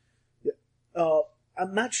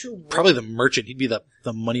 I'm not sure. Probably the merchant. He'd be the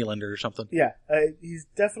moneylender or something. Yeah, he's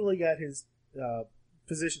definitely got his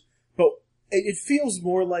position. But it feels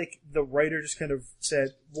more like the writer just kind of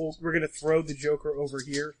said, well, we're going to throw the Joker over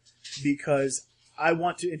here because I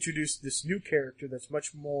want to introduce this new character that's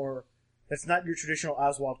much more... That's not your traditional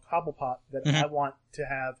Oswald Cobblepot that I want to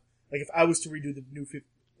have. Like, if I was to redo the new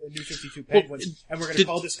 52 Penguin, and we're going to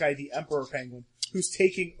call this guy the Emperor Penguin, who's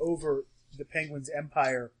taking over the Penguin's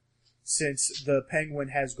empire since the Penguin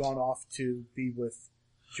has gone off to be with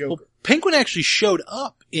Joker. Well, Penguin actually showed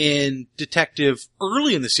up in Detective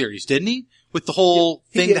early in the series, didn't he? With the whole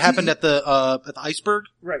thing that happened at the iceberg?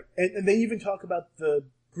 Right. And they even talk about the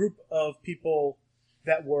group of people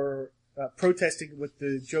that were protesting with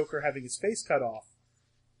the Joker having his face cut off.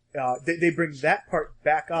 They bring that part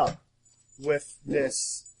back up with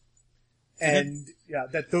this, and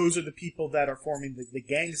that those are the people that are forming the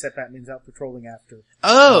gangs that Batman's out patrolling after.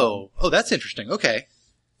 Oh, that's interesting. Okay,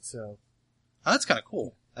 so that's kind of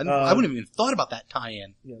cool. I wouldn't have even thought about that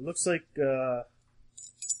tie-in. Yeah, it looks like. It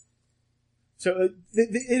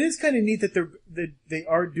is kind of neat that they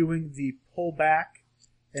are doing the pullback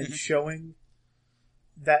and showing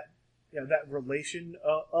that. That relation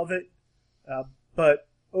of it. But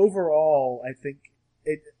overall, I think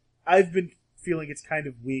I've been feeling it's kind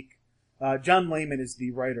of weak. John Layman is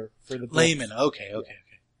the writer for the book. Layman, okay.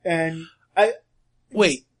 And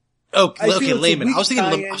Layman. I was thinking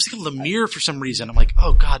Lemire for some reason. I'm like,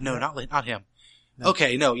 oh god, no, not him. No.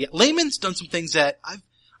 Okay, no, yeah. Layman's done some things that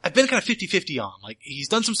I've been kind of 50-50 on. Like, he's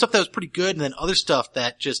done some stuff that was pretty good, and then other stuff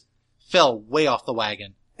that just fell way off the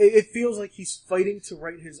wagon. It feels like he's fighting to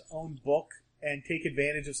write his own book and take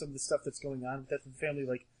advantage of some of the stuff that's going on with Death of the Family,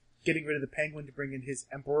 like getting rid of the Penguin to bring in his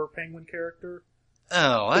Emperor Penguin character.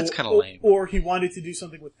 Oh, that's kind of lame. Or he wanted to do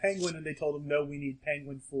something with Penguin, and they told him, no, we need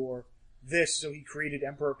Penguin for this, so he created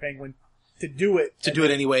Emperor Penguin to do it. To do it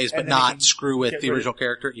anyways, but not screw with the original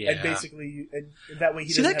character? Yeah. And basically, and that way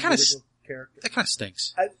he doesn't have the original character. That kind of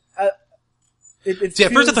stinks. At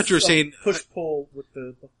first I thought you were saying... push-pull with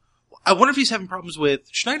the... I wonder if he's having problems with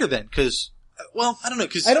Schneider then, because, I don't know,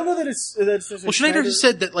 because... I don't know that it's Schneider has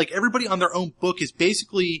said that, like, everybody on their own book is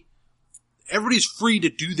basically, everybody's free to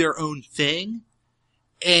do their own thing,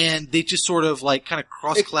 and they just sort of, like, kind of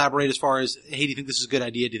cross-collaborate as far as, hey, do you think this is a good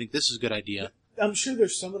idea? Do you think this is a good idea? I'm sure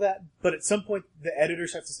there's some of that, but at some point, the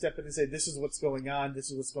editors have to step in and say, this is what's going on, this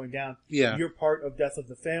is what's going down. Yeah. You're part of Death of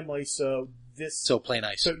the Family, so play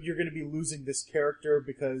nice. So you're going to be losing this character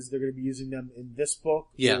because they're going to be using them in this book.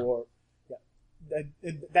 Yeah.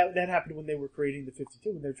 And that happened when they were creating the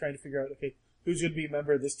 52, when they were trying to figure out, okay, who's going to be a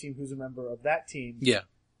member of this team, who's a member of that team. Yeah.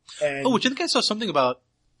 And which I think I saw something about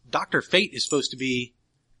Dr. Fate is supposed to be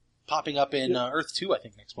popping up in Earth 2, I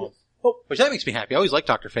think, next month. Oh, Which that makes me happy. I always liked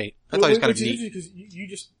Dr. Fate. I thought he was kind of neat. Because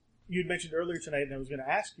you had mentioned earlier tonight, and I was going to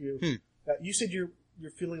ask you. You said you're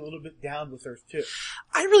feeling a little bit down with Earth 2.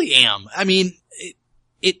 I really am. I mean,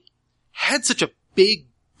 it had such a big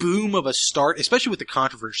boom of a start, especially with the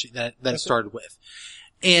controversy that it started with.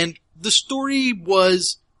 And the story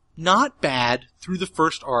was not bad through the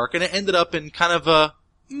first arc, and it ended up in kind of a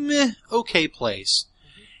okay place.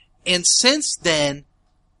 And since then,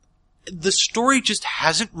 the story just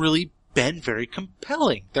hasn't really been very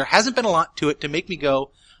compelling. There hasn't been a lot to it to make me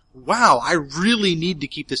go, wow, I really need to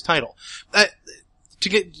keep this title. To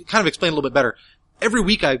kind of explain a little bit better, every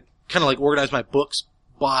week I kind of like organize my books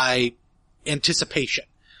by anticipation.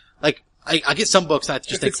 Like, I get some books and I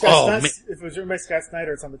just think, man. If it was written by Scott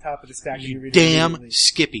Snyder, it's on the top of the stack and you read it Damn immediately.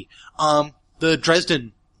 Skippy. The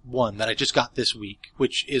Dresden one that I just got this week,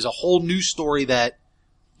 which is a whole new story that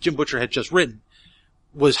Jim Butcher had just written,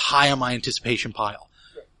 was high on my anticipation pile.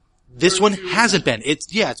 This Earth one 2, hasn't been. It's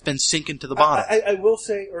been sinking to the bottom. I will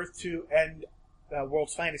say Earth 2 and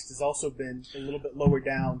World's Finest has also been a little bit lower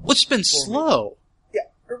down. Well, it's been slow. Yeah,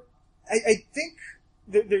 I think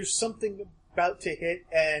there's something about to hit,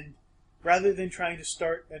 and rather than trying to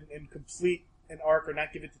start and complete an arc or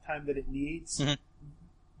not give it the time that it needs,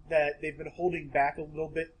 that they've been holding back a little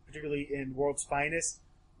bit, particularly in World's Finest,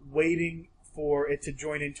 waiting for it to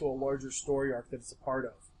join into a larger story arc that it's a part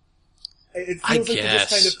of. It feels like they're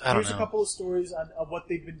just kind of, here's a couple of stories on what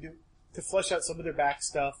they've been doing to flesh out some of their back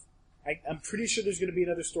stuff. I'm pretty sure there's going to be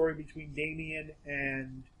another story between Damian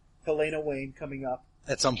and Helena Wayne coming up.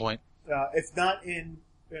 At some point. If not in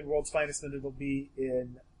World's Finest, then it'll be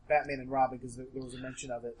in Batman and Robin, because there was a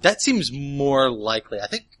mention of it. That seems more likely. I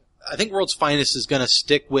think World's Finest is going to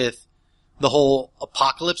stick with the whole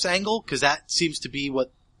apocalypse angle, because that seems to be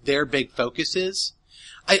what their big focus is.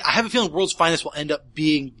 I have a feeling World's Finest will end up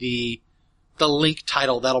being the link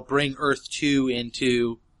title that'll bring Earth 2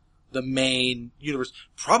 into the main universe,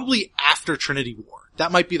 probably after Trinity War.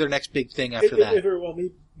 That might be their next big thing after that. It very well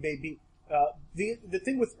may be. The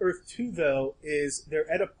thing with Earth 2, though, is they're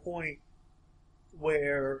at a point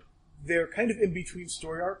where they're kind of in between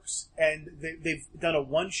story arcs, and they've done a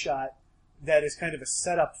one-shot that is kind of a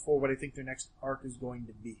setup for what I think their next arc is going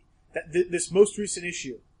to be. This most recent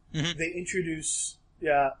issue, they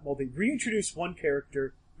reintroduce one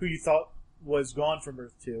character who you thought was gone from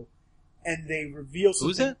Earth 2, and they reveal something.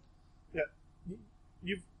 Who's that?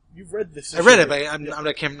 Yeah, you've read this. I read it, but I'm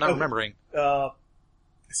not remembering.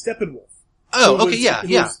 Steppenwolf. Oh, okay,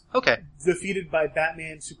 yeah, okay. Defeated by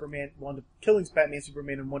Batman, Superman, wound up killing Batman,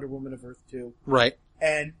 Superman, and Wonder Woman of Earth 2. Right.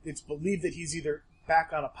 And it's believed that he's either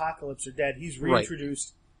back on Apokolips or dead. He's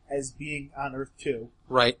reintroduced as being on Earth 2.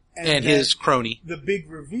 Right. And his crony. The big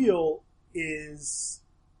reveal is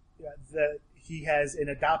that he has an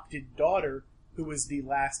adopted daughter who was the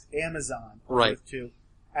last Amazon on Earth 2,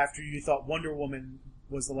 after you thought Wonder Woman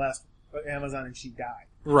was the last Amazon and she died.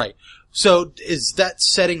 Right. So is that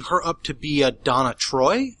setting her up to be a Donna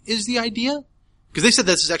Troy, is the idea? Because they said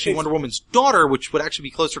this is actually Wonder Woman's daughter, which would actually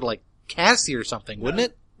be closer to like Cassie or something, wouldn't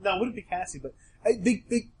it? No, it wouldn't be Cassie, but they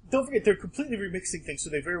don't forget, they're completely remixing things, so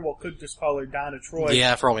they very well could just call her Donna Troy.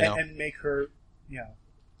 Yeah, for all we know. And make her,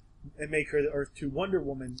 and make her the Earth 2 Wonder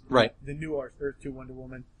Woman. Right. The new Earth 2 Wonder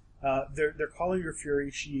Woman. They're calling her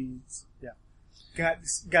Fury. She's,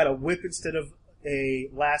 got a whip instead of a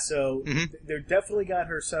lasso. They're definitely got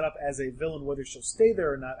her set up as a villain. Whether she'll stay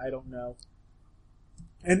there or not, I don't know.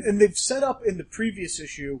 And they've set up in the previous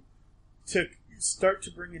issue to start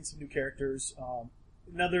to bring in some new characters.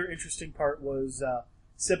 Another interesting part was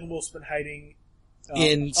Steppenwolf's been hiding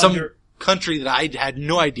in some country that I had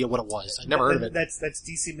no idea what it was. I never heard of it. That's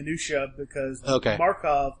DC Minutia, because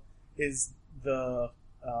Markov is the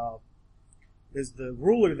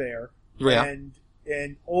ruler there. Yeah. And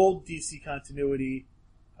in old DC continuity,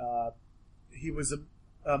 he was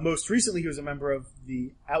most recently he was a member of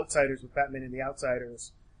the Outsiders, with Batman and the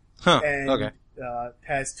Outsiders. And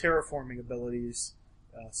has terraforming abilities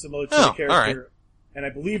similar to the character. Right. And I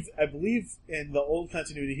believe in the old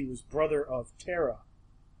continuity he was brother of Terra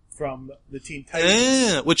from the Teen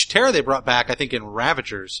Titans. Which Terra they brought back, I think, in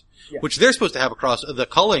Ravagers. Yeah. Which they're supposed to have across. The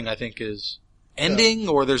culling, I think, is ending,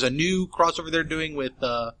 or there's a new crossover they're doing with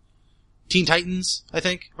Teen Titans, I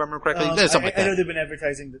think, if I remember correctly. Something like that. I know they've been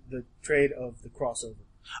advertising the trade of the crossover.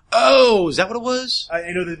 Oh, is that what it was?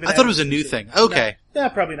 I know they've been. I thought it was a new thing. Okay.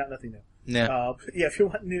 Probably nothing new. Yeah. If you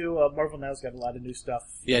want new, Marvel now's got a lot of new stuff.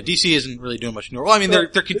 Yeah, DC isn't really doing much new. Well, I mean, they're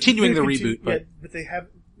continuing the reboot, but... Yeah, but they have...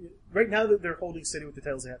 Right now that they're holding steady with the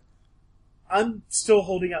titles they have, I'm still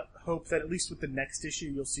holding out hope that at least with the next issue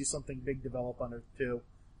you'll see something big develop on Earth 2.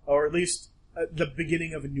 Or at least the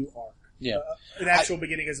beginning of a new arc. Yeah. An actual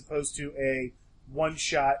beginning as opposed to a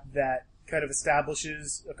one-shot that kind of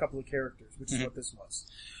establishes a couple of characters, which is what this was.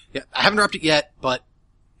 Yeah, I haven't dropped it yet, but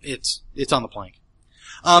it's on the plank.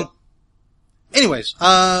 Anyways,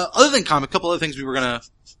 other than comic, a couple other things we were gonna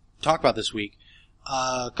talk about this week.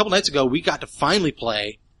 A couple nights ago, we got to finally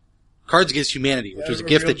play Cards Against Humanity, which was a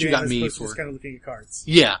gift that you got me for. Just kind of looking at cards.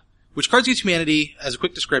 Yeah. Which Cards Against Humanity, as a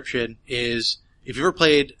quick description, is, if you ever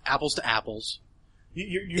played Apples to Apples,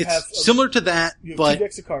 you have similar to that, you have but 2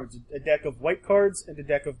 decks of cards, a deck of white cards and a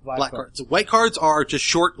deck of black cards. The white cards are just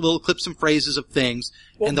short little clips and phrases of things,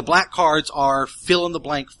 and the black cards are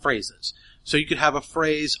fill-in-the-blank phrases. So you could have a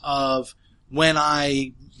phrase of, when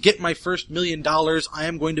I get my first $1 million, I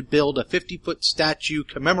am going to build a 50-foot statue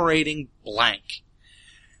commemorating blank.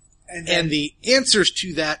 And the answers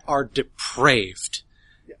to that are depraved.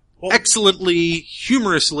 Yeah. Well, excellently,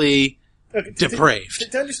 humorously depraved.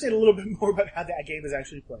 To understand a little bit more about how that game is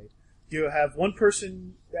actually played, you have one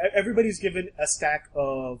person, everybody's given a stack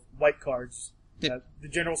of white cards. Yep. The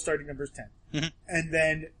general starting number is 10. Mm-hmm. And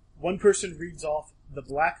then one person reads off the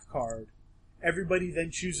black card. Everybody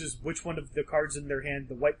then chooses which one of the cards in their hand,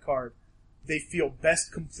 the white card, they feel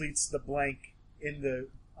best completes the blank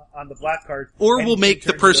on the black card. Or will make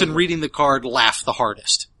the person reading the card laugh the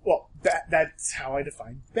hardest. Well, that's how I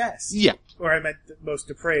define best. Yeah. Or I meant the most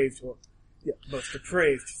depraved, most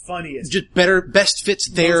depraved, funniest. Just best fits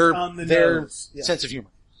their sense of humor.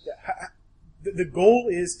 Yeah. The goal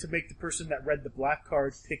is to make the person that read the black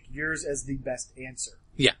card pick yours as the best answer.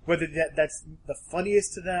 Yeah. Whether that's the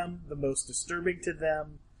funniest to them, the most disturbing to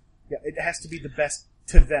them. Yeah, it has to be the best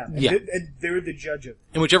to them. And, and they're the judge of it.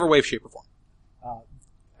 In whichever way, shape, or form.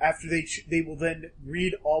 After they will then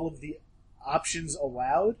read all of the options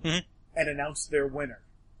aloud and announce their winner.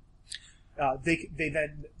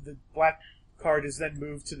 The black card is then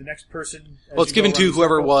moved to the next person. Well, it's given to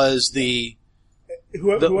whoever was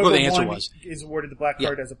whoever the answer was. Is awarded the black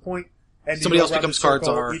card as a point. And somebody else becomes cards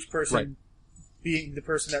are each person being the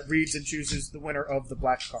person that reads and chooses the winner of the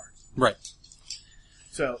black card. Right.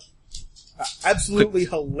 So, absolutely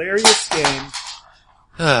hilarious game.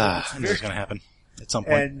 I knew it was going to happen at some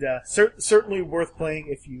point. And certainly worth playing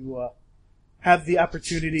if you have the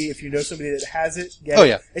opportunity, if you know somebody that has it.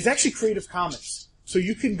 It's actually Creative Commons. So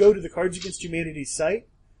you can go to the Cards Against Humanity site.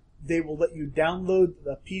 They will let you download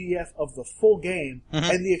the PDF of the full game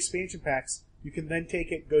and the expansion packs. You can then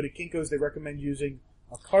take it, go to Kinko's. They recommend using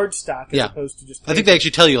a card stock as opposed to just... I think they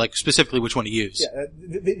actually tell you specifically which one to use. Yeah,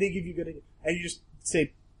 they give you good... And you just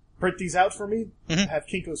say, print these out for me. Have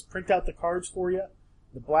Kinko's print out the cards for you,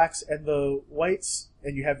 the blacks and the whites,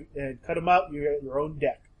 and cut them out. You get your own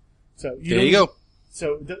deck. So there you go.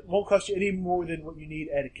 So it won't cost you any more than what you need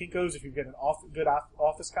at a Kinko's. If you've got an good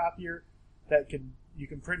office copier that you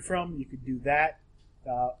can print from, you could do that.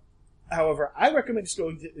 However, I recommend just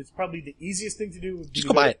going to... It's probably the easiest thing to do. Just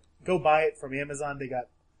go buy it. Go buy it from Amazon. They got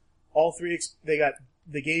all three. They got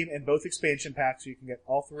the game and both expansion packs, so you can get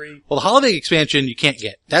all three. Well, the holiday expansion you can't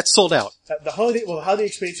get. That's sold out. The holiday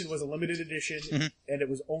expansion was a limited edition, and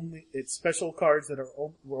it's special cards that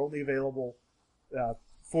were only available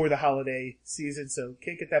for the holiday season, so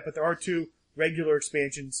can't get that. But there are 2 regular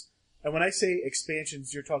expansions, and when I say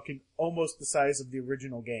expansions, you're talking almost the size of the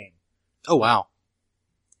original game. Oh wow!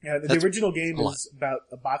 Yeah, the original game is about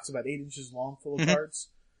a box about 8 inches long, full of cards.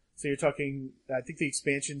 So you're talking, I think the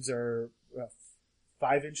expansions are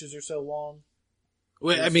 5 inches or so long.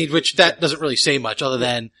 Well, I mean, which that doesn't really say much other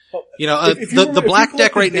than, the black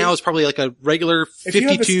deck right now is probably like a regular 52 to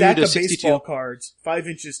 62. If you have a stack of baseball cards, 5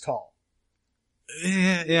 inches tall.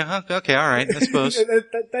 Yeah, okay, alright, I suppose.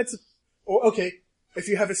 Okay. If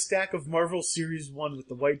you have a stack of Marvel Series 1 with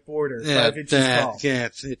the white border, 5 inches tall. Yeah,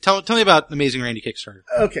 tell me about Amazing Randy Kickstarter.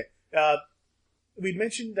 Okay. We'd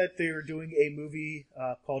mentioned that they were doing a movie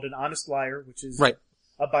called An Honest Liar, which is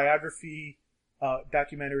a biography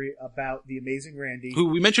documentary about the Amazing Randy. Who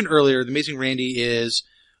we mentioned earlier, the Amazing Randy is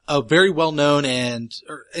a very well-known and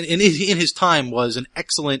in his time was an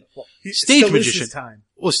excellent stage magician.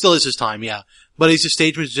 Well, still is his time, yeah. But he's a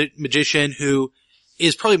stage magician who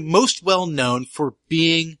is probably most well-known for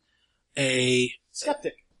being a...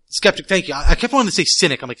 Skeptic, thank you. I kept wanting to say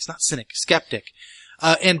cynic. I'm like, it's not cynic, skeptic.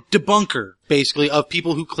 And debunker, basically, of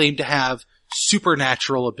people who claim to have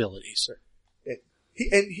supernatural abilities.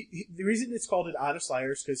 The reason it's called An Honest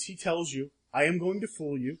Liar is because he tells you, I am going to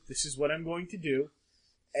fool you, this is what I'm going to do.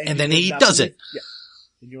 And then he does it. Yeah.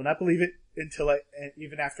 And you will not believe it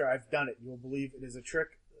even after I've done it. You will believe it is a trick,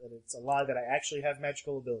 that it's a lie, that I actually have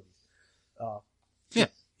magical abilities.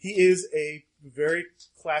 He is a very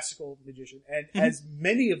classical magician, and as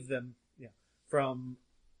many of them, from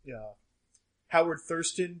Howard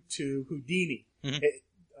Thurston to Houdini. Mhm.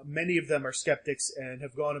 Many of them are skeptics and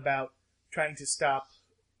have gone about trying to stop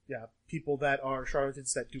people that are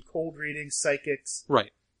charlatans that do cold readings, psychics.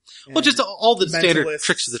 Right. Well, just all the standard mentalists.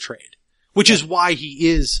 tricks of the trade. Which is why he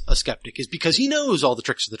is a skeptic, is because he knows all the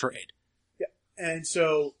tricks of the trade. Yeah. And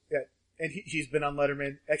so, and he's been on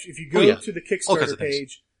Letterman. Actually, if you go Oh, yeah. to the All kinds Kickstarter of things.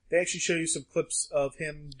 page, they actually show you some clips of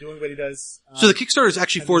him doing what he does. So the Kickstarter is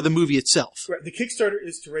actually for the movie itself. Right, the Kickstarter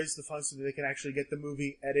is to raise the funds so that they can actually get the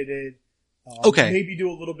movie edited. Okay. Maybe do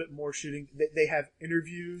a little bit more shooting. They have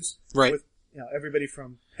interviews Right. with everybody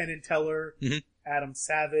from Penn and Teller, Mhm. Adam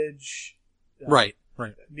Savage, Right.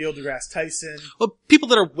 Neil deGrasse Tyson. Well, people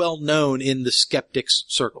that are well known in the skeptics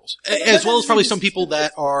circles, as well as probably some people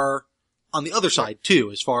that are on the other side too,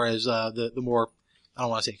 as far as the more, I don't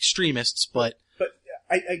want to say extremists, but But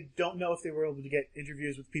I don't know if they were able to get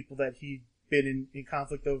interviews with people that he'd been in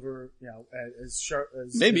conflict over, as sharp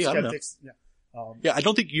as Maybe, as I don't know. skeptics. Yeah. yeah, I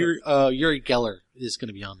don't think Yuri Geller is going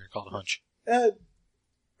to be on there. Called a hunch.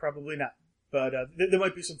 Probably not. But there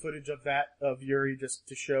might be some footage of that, of Yuri, just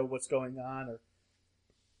to show what's going on, or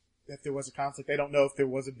if there was a conflict. I don't know if there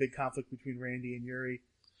was a big conflict between Randy and Yuri.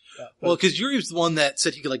 Well, because Yuri was the one that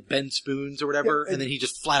said he could like bend spoons or whatever, Yeah, and then he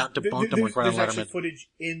just flat out debunked him like right on There's actually Letterman. footage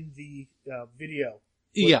in the video.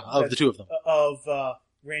 Yeah, of the two of them. Of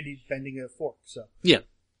Randy bending a fork. So Yeah.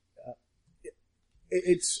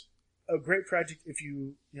 It's a great project if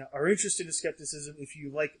you are interested in skepticism, if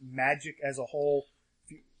you like magic as a whole.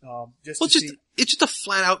 If you, Well, it's just a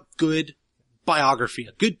flat out good biography,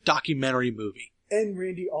 a good documentary movie. And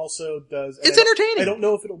Randy also does. It's entertaining. I don't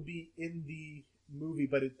know if it'll be in the movie,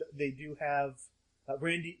 but they do have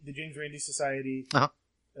the James Randi Society,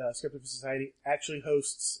 Skeptical Society, actually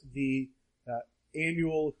hosts the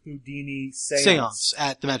annual Houdini Seance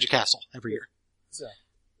at the Magic Castle every year. So,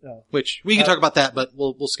 Which we can talk about that, but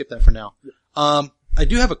we'll skip that for now. I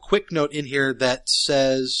do have a quick note in here that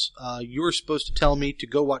says you were supposed to tell me to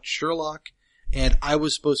go watch Sherlock, and I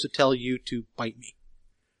was supposed to tell you to bite me.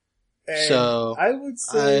 and So I would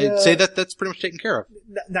say, I'd say that that's pretty much taken care of.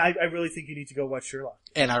 No, I really think you need to go watch Sherlock.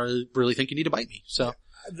 And I really think you need to bite me. So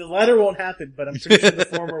The latter won't happen, but I'm pretty sure the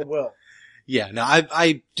former will. yeah, no,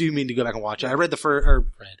 I do mean to go back and watch it.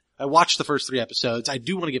 I watched the first 3 episodes. I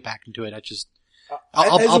do want to get back into it.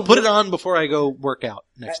 I'll put it on before I go work out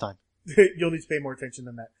next time. You'll need to pay more attention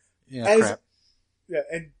than that. Yeah, crap. Yeah,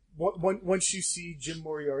 and once you see Jim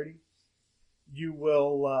Moriarty, you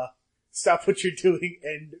will stop what you're doing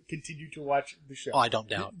and continue to watch the show. Oh, I don't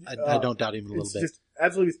doubt. I don't doubt even a little It's bit. just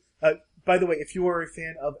absolutely. By the way, if you are a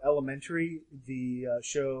fan of Elementary, the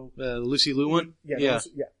show, Lucy Liu one? yeah,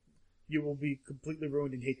 you will be completely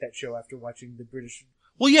ruined and hate that show after watching the British.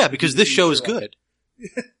 Well, yeah, because this show is good.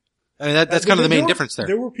 I mean, that's kind of the main difference there.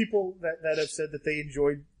 There were people that have said that they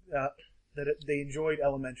enjoyed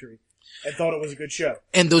Elementary and thought it was a good show,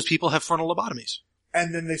 And those people have frontal lobotomies.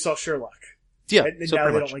 and then they saw Sherlock. Yeah, And so now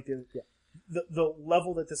pretty they much. don't like the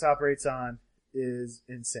level that this operates on is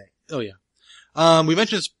insane. Oh, yeah. We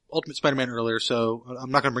mentioned Ultimate Spider-Man earlier, so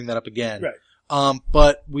I'm not going to bring that up again. Right.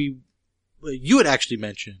 But you had actually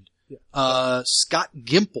mentioned, Scott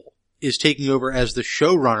Gimple is taking over as the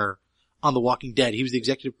showrunner on The Walking Dead. He was the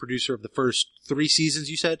executive producer of the first 3 seasons,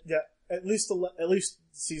 you said? Yeah, at least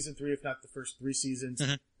season 3, if not the first 3 seasons.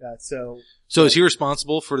 Mm-hmm. So is he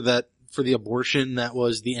responsible for the abortion that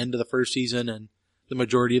was the end of the first season and the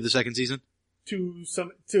majority of the second season? to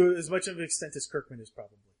as much of an extent as Kirkman is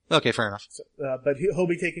probably. Okay, fair enough. So, but he'll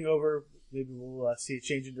be taking over. Maybe we'll see a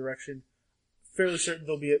change in direction. Fairly certain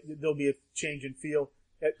there'll be a change in feel.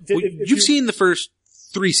 If you've seen the first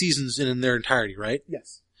 3 seasons in their entirety, right?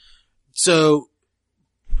 Yes. So,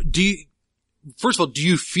 first of all, do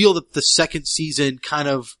you feel that the second season kind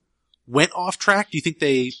of went off track? Do you think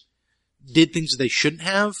they did things that they shouldn't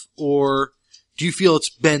have? Or do you feel it's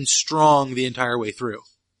been strong the entire way through?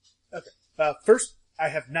 Okay. First, I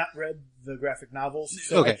have not read the graphic novels,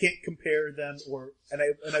 so I can't compare them Well,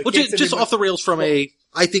 just off the rails from I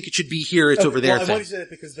think it should be here, it's over there I thing. want to say that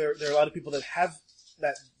because there are a lot of people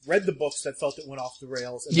that read the books that felt it went off the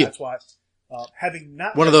rails, and Yeah. that's why, having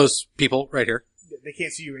not One of those people right here. they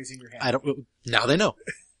can't see you raising your hand. Now they know.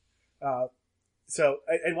 So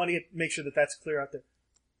I want to make sure that that's clear out there.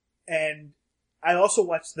 And I also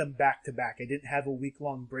watched them back to back. I didn't have a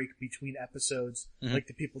week-long break between episodes like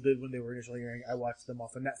the people did when they were initially airing. I watched them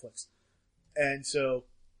off of Netflix. And so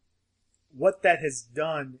what that has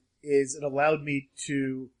done is it allowed me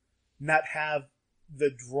to not have the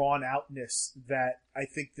drawn-outness that I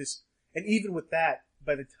think this... And even with that,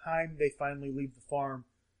 by the time they finally leave the farm,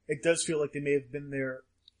 it does feel like they may have been there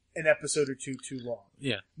an episode or two too long.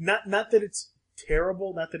 Yeah. Not that it's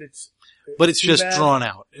terrible. Not that it's, But it's too just bad, drawn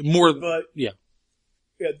out. More, But yeah.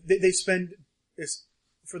 yeah, they spend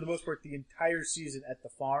for the most part the entire season at the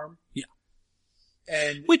farm. Yeah.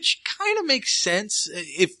 And Which kind of makes sense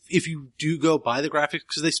if you do go by the graphics,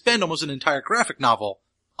 because they spend almost an entire graphic novel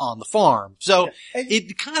on the farm. So yeah, and,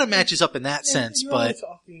 it kind of matches up in that sense, you're but only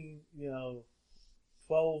talking,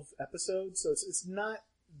 12 episodes, so it's not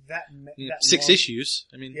that 6 long. issues.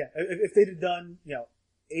 I mean, Yeah, if they'd have done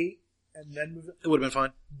 8 and then moved it would have been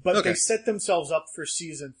fine. but Okay. they set themselves up for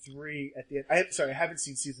season 3 at the end. I haven't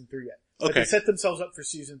seen season 3 yet. But Okay. they set themselves up for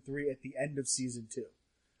season 3 at the end of season 2.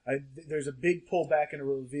 There's a big pullback and a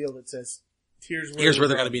reveal that says, here's where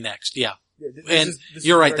they're going to be next. Yeah. Yeah, this And is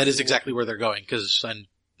you're the right. That is direction exactly where they're going, because I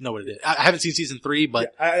know what it is. I haven't seen season 3,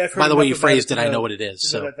 but Yeah, I've heard by the way enough you about phrased it, to I know what it is.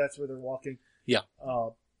 to know So that that's where they're walking. Yeah.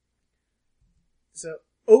 So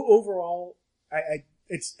overall,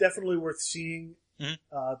 it's definitely worth seeing. Mhm.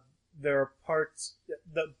 There are parts,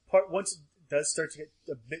 once it does start to get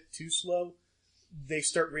a bit too slow, they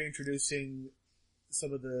start reintroducing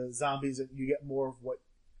some of the zombies, and you get more of what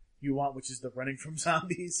you want, which is the running from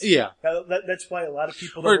zombies. yeah. That's why a lot of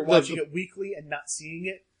people Or are watching it weekly and not seeing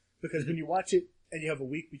it, because when you watch it and you have a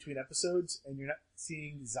week between episodes and you're not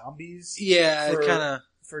seeing zombies Yeah, for- kind of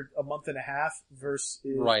for a month and a half versus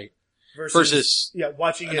right. versus Versus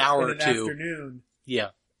watching an it hour in or an two. afternoon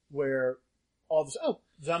Yeah. where all this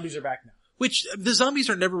zombies are back now. Which, the zombies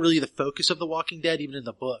are never really the focus of The Walking Dead, even in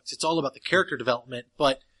the books. It's all about the character development,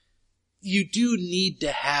 but you do need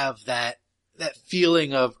to have that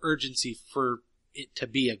feeling of urgency for it to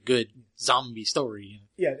be a good zombie story.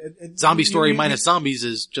 Yeah, and Zombie you- story you- minus zombies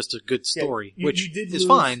is just a good story, you which did is lose-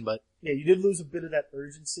 fine, but Yeah, you did lose a bit of that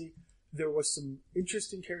urgency. There was some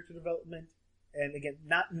interesting character development, and again,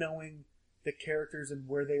 not knowing the characters and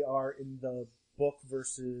where they are in the book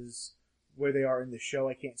versus where they are in the show,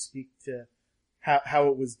 I can't speak to how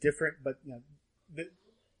it was different. But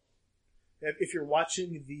if you're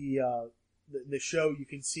watching the show, you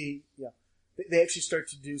can see they actually start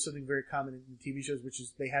to do something very common in TV shows, which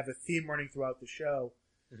is they have a theme running throughout the show,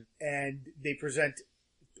 and they present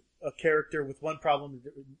a character with one problem,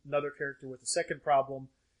 another character with a second problem,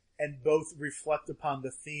 and both reflect upon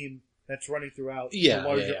the theme that's running throughout the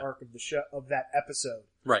larger arc of the show, of that episode.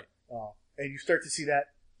 right. And you start to see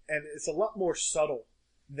that, and it's a lot more subtle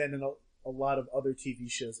than in a lot of other TV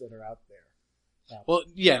shows that are out there. Well,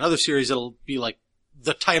 yeah, in other series it'll be like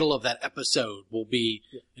the title of that episode will be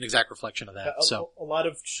an exact reflection of that. So A lot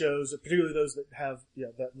of shows, particularly those that have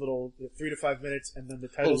that little 3 to 5 minutes, and then the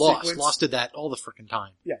title sequence. Lost did that all the frickin'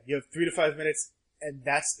 time. Yeah, you have 3 to 5 minutes, and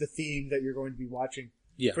that's the theme that you're going to be watching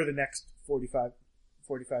for the next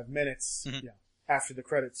 45 minutes. Mhm. After the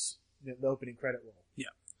credits, the opening credit roll. Yeah.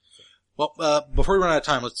 Well, before we run out of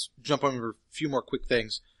time, let's jump over a few more quick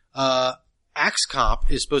things. Axe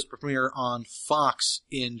Cop is supposed to premiere on Fox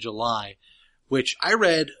in July, which I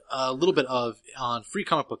read a little bit of on Free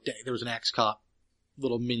Comic Book Day. There was an Axe Cop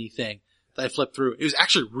little mini thing that I flipped through. It was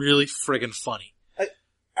actually really friggin' funny.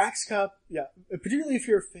 Axe Cop, particularly if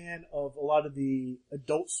you're a fan of a lot of the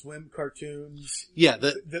Adult Swim cartoons. Yeah,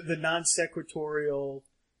 the non-sequitorial,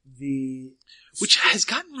 which has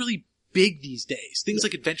gotten really big these days. Things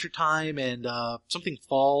like Adventure Time and Something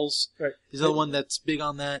Falls right. is another one that's big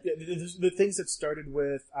on that. Yeah, the things that started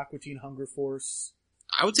with Aqua Teen Hunger Force.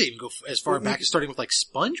 I would say even go as far back as starting with like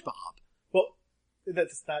SpongeBob. Well,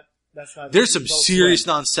 that's not. There's some Adult serious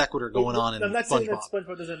Swim. non sequitur going on in I'm not saying that SpongeBob.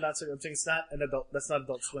 SpongeBob doesn't not sequitur. I'm saying it's not an adult. That's not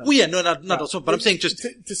Adult Swim. Well, yeah, no, not Adult Swim, but I'm saying just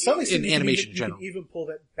to some extent, in animation in you general. can even pull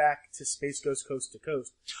that back to Space Ghost Coast to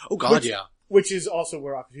Coast. Oh God, which, yeah. Which is also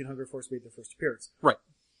where Aqua Teen Hunger Force made their first appearance. Right.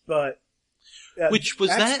 But which was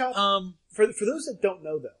Axe that? Cop, for those that don't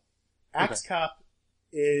know though, Axe Cop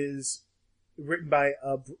is written by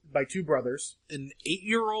two brothers. An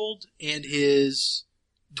 8-year-old and his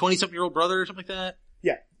 20-something-year-old brother or something like that.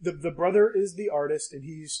 Yeah, the brother is the artist, and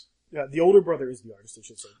he's the older brother is the artist, I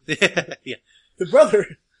should say. Yeah. The brother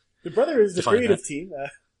is the Define creative that. team.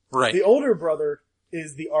 Right. The older brother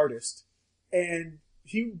is the artist, and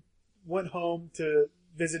he went home to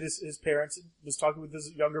visit his parents. Was talking with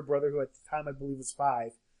his younger brother, who at the time I believe was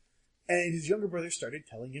 5, and his younger brother started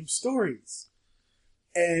telling him stories,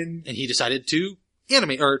 and he decided to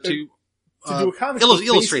animate or to do a comic book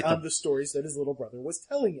illustrate based them on the stories that his little brother was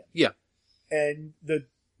telling him. Yeah. And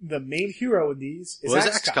the main hero in these is Was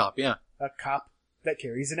Axe Cop, yeah. a cop that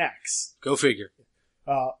carries an axe. Go figure.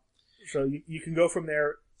 So you can go from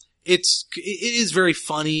there. It is very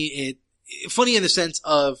funny. Funny in the sense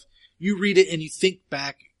of you read it and you think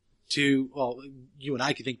back to, well, you and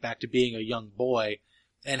I can think back to being a young boy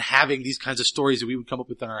and having these kinds of stories that we would come up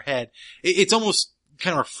with in our head. It's almost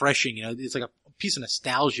kind of refreshing, you know. It's like a piece of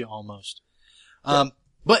nostalgia almost.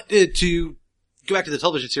 But to go back to the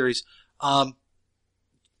television series,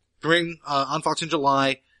 during on Fox in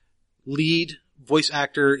July, lead voice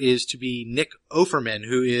actor is to be Nick Offerman,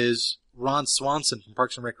 who is Ron Swanson from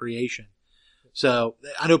Parks and Recreation. So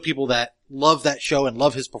I know people that love that show and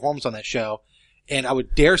love his performance on that show, and I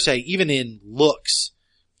would dare say, even in looks,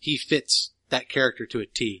 he fits that character to a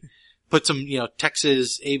T. Put some,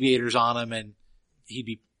 Texas aviators on him, and he'd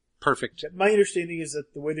be perfect. My understanding is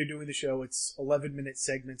that the way they're doing the show, it's 11-minute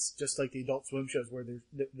segments, just like the Adult Swim shows, where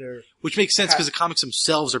they're which makes sense because the comics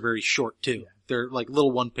themselves are very short too. Yeah. They're like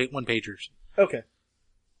little one-pagers. Okay.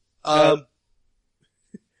 Well,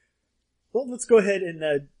 let's go ahead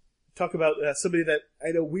and talk about somebody that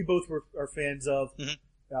I know we both are fans of,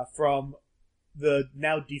 from the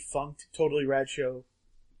now defunct Totally Rad show.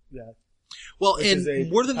 Yeah. Well, and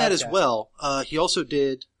more than that as well, he also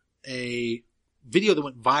did a video that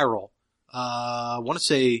went viral, I want to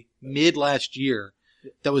say mid last year,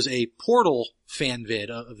 that was a Portal fan vid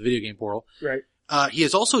of the video game Portal. Right. He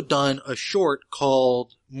has also done a short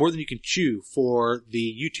called More Than You Can Chew for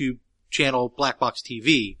the YouTube channel Black Box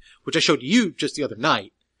TV, which I showed you just the other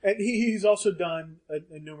night. And he's also done a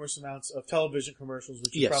numerous amounts of television commercials,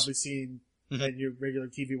 which you've probably seen in your regular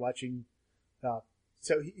TV watching.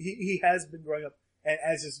 So he has been growing up, and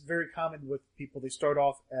as is very common with people, they start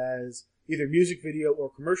off as either music video or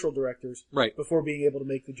commercial directors, right, before being able to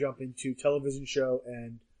make the jump into television show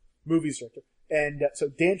and movies director. And so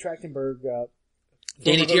Dan Trachtenberg,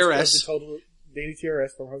 Danny TRS, Danny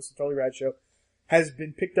TRS, from host of Totally Rad Show, has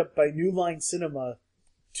been picked up by New Line Cinema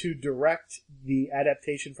to direct the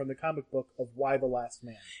adaptation from the comic book of Y the Last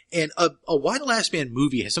Man. And a Y the Last Man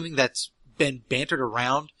movie has something that's been bantered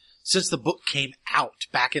around since the book came out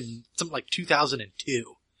back in something like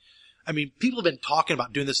 2002. I mean, people have been talking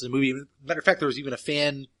about doing this as a movie. Matter of fact, there was even a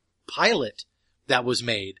fan pilot that was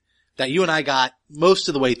made that you and I got most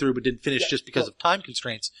of the way through, but didn't finish just because of time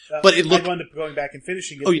constraints. But it looked. I wound up going back and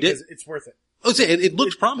finishing it. Oh, you did? It's worth it. Oh, it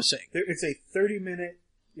looked promising. It's a 30-minute,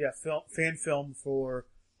 fan film for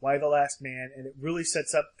Y the Last Man, and it really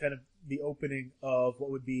sets up kind of the opening of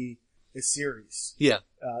what would be a series. Yeah.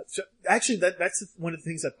 So actually, that's one of the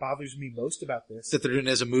things that bothers me most about this. That they're doing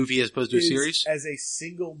it as a movie as opposed to a series? As a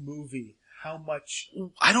single movie, how much...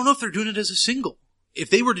 I don't know if they're doing it as a single. If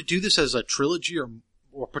they were to do this as a trilogy or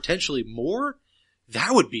potentially more,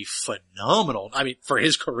 that would be phenomenal. I mean, for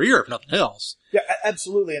his career, if nothing else. Yeah,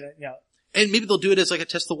 absolutely. And, and maybe they'll do it as like a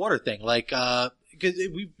test the water thing. Like, cause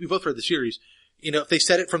we both read the series. If they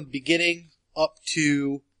set it from the beginning up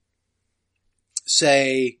to,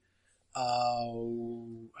 say,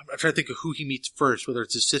 I'm trying to think of who he meets first, whether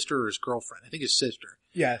it's his sister or his girlfriend. I think his sister.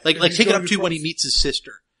 Yeah. Like take it up to when he meets his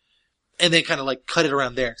sister. And then kind of like cut it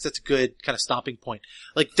around there, because that's a good kind of stopping point.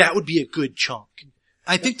 Like that would be a good chunk.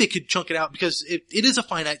 I think they could chunk it out because it is a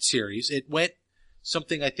finite series. It went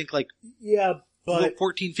something, I think, like, but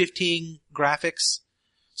 14, 15 graphics.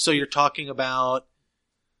 So you're talking about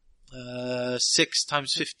 6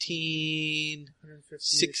 times 15,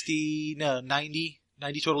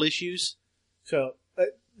 90 total issues. So,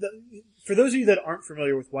 for those of you that aren't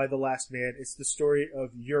familiar with Y the Last Man, it's the story of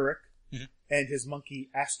Yurik and his monkey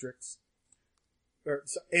Asterix. Or,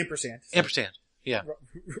 Ampersand. Sorry. Ampersand, yeah.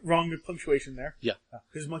 Wrong punctuation there. Yeah.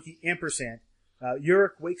 His monkey Ampersand.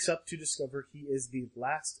 Yurik wakes up to discover he is the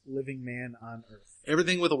last living man on Earth.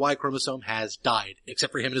 Everything with a Y chromosome has died,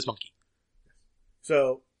 except for him and his monkey.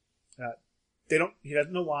 So, he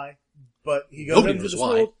doesn't know why, but he goes into this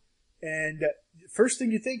world, and first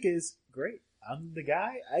thing you think is, great, I'm the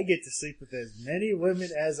guy, I get to sleep with as many women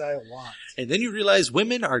as I want. And then you realize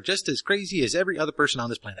women are just as crazy as every other person on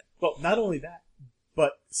this planet. Well, not only that,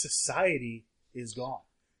 but society is gone.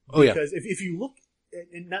 Oh, yeah. Because if you look,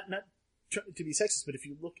 and not to be sexist, but if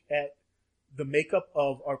you look at the makeup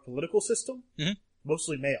of our political system,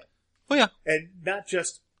 mostly male. Oh, yeah. And not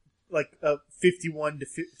just like 51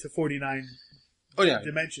 to 49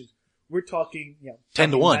 dimensions. We're talking,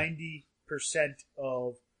 10 to 1. 90%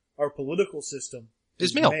 of our political system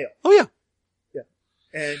is male. Oh, yeah. Yeah.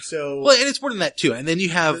 And so... Well, and it's more than that, too. And then you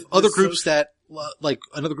have other groups that, like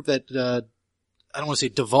another group that, I don't want to say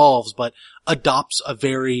devolves, but adopts a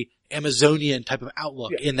very Amazonian type of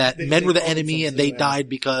outlook in that men were the enemy and they died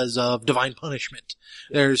because of divine punishment.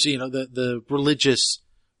 There's, the religious,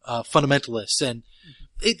 fundamentalists, and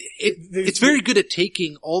it's very good at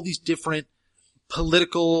taking all these different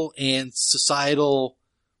political and societal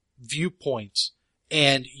viewpoints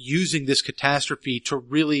and using this catastrophe to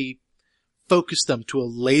really focus them to a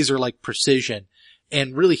laser-like precision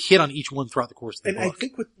and really hit on each one throughout the course of the book. And I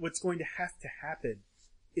think what's going to have to happen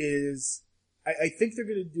is, I think they're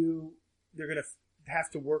going to do have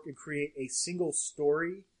to work and create a single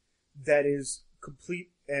story that is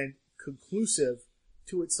complete and conclusive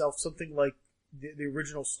to itself, something like the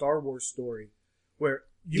original Star Wars story, where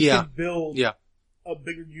you can build a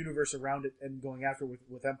bigger universe around it and going after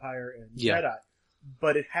with Empire and Jedi,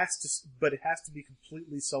 but it has to be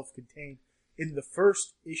completely self-contained. In the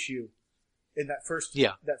first issue, in that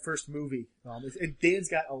first movie, and Dan's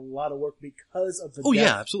got a lot of work because of the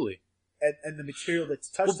depth absolutely, and the material that's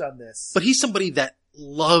touched on this. But he's somebody that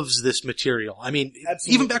loves this material. I mean,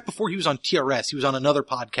 Absolutely. Even back before he was on TRS, he was on another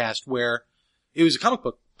podcast where it was a comic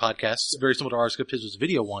book podcast, very similar to ours, except his was a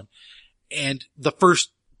video one. And the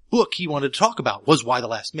first book he wanted to talk about was Y the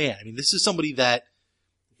Last Man. I mean, this is somebody that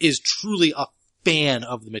is truly a fan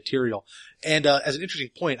of the material. And as an interesting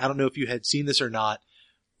point, I don't know if you had seen this or not,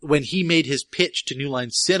 when he made his pitch to New Line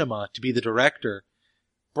Cinema to be the director,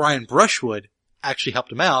 Brian Brushwood actually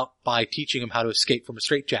helped him out by teaching him how to escape from a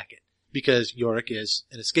straitjacket, because Yorick is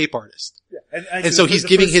an escape artist. Yeah. And so he's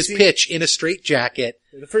giving his pitch in a straitjacket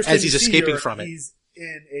as he's escaping from it. He's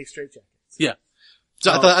in a straitjacket. Yeah.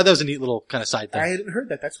 So I thought that was a neat little kind of side thing. I hadn't heard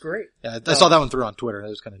that. That's great. Yeah, I saw that one through on Twitter. That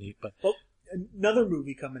was kind of neat. But another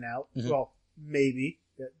movie coming out. Mm-hmm. Well, maybe.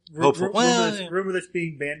 Hopefully. Rumor that's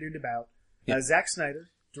being bandied about. Yeah. Zack Snyder,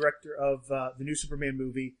 director of the new Superman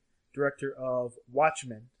movie, director of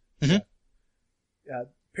Watchmen,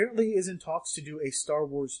 apparently is in talks to do a Star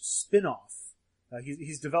Wars spin-off.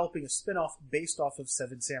 He's developing a spin-off based off of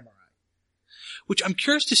Seven Samurai. Which I'm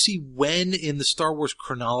curious to see when in the Star Wars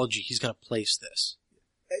chronology he's going to place this.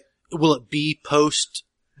 Will it be post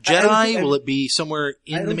Jedi? Will it be somewhere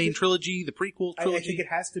in the main trilogy, the prequel trilogy? I think it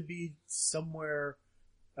has to be somewhere.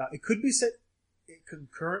 It could be set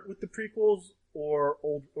concurrent with the prequels, or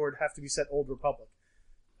it'd have to be set Old Republic.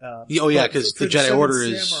 Because the Jedi Order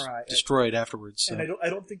is destroyed afterwards. So. And I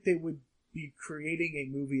don't think they would be creating a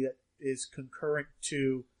movie that is concurrent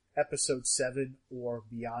to Episode 7 or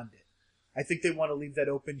beyond it. I think they want to leave that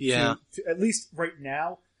open to at least right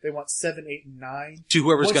now. They want 7, 8, and 9. To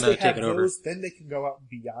whoever's going to take it over. Then they can go out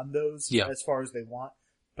beyond those as far as they want.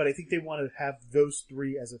 But I think they want to have those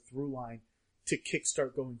three as a through line to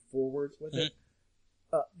kickstart going forward with it.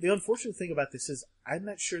 The unfortunate thing about this is I'm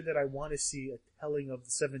not sure that I want to see a telling of the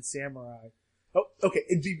Seven Samurai. Oh, okay,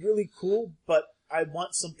 it'd be really cool, but I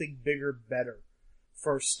want something bigger, better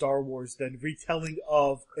for Star Wars than retelling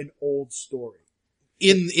of an old story.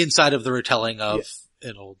 Inside of the retelling of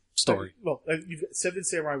an old story. You've got Seven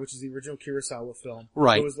Samurai, which is the original Kurosawa film.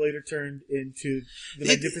 Right. It was later turned into The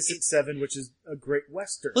Magnificent Seven, which is a great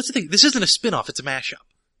western. Let's think. This isn't a spin-off, it's a mashup.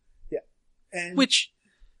 Yeah. And which,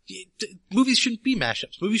 movies shouldn't be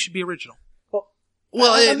mashups. Movies should be original.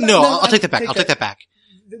 I'll take that back. I'll take that back.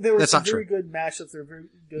 There were That's some not very true. good mashups. They were very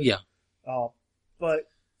good. Yeah. But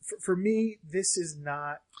for me, this is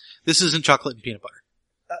not... This isn't chocolate and peanut butter.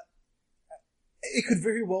 It could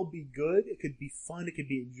very well be good. It could be fun. It could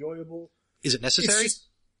be enjoyable. Is it necessary?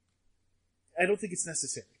 I don't think it's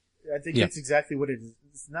necessary. I think that's exactly what it is.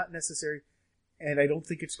 It's not necessary, and I don't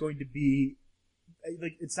think it's going to be...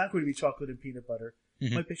 it's not going to be chocolate and peanut butter.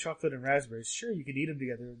 It might be chocolate and raspberries. Sure, you can eat them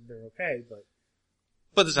together and they're okay, but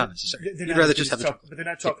it's not necessary. You'd rather just have the chocolate. But they're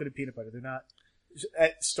not chocolate and peanut butter. They're not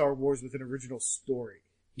at Star Wars with an original story.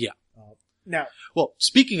 Yeah. Now... Well,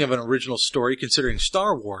 speaking of an original story, considering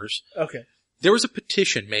Star Wars... Okay. There was a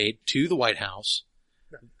petition made to the White House.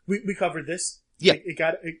 We covered this. Yeah. It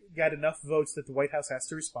got enough votes that the White House has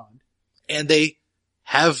to respond. And they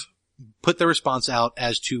have put their response out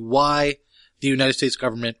as to why the United States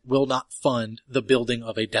government will not fund the building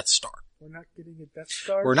of a Death Star. We're not getting a Death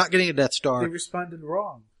Star? We're not getting a Death Star. They responded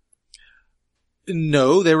wrong.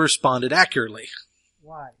 No, they responded accurately.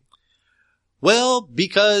 Why? Well,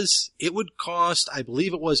 because it would cost, I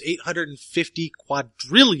believe it was $850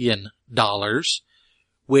 quadrillion,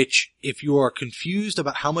 which, if you are confused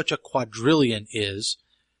about how much a quadrillion is,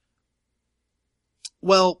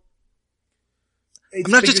 well,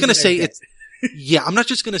 I'm not just going to say it's, I'm not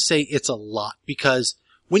just going to say it's a lot, because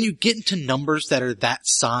when you get into numbers that are that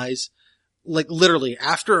size, like literally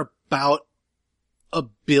after about a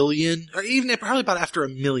billion, or even probably about after a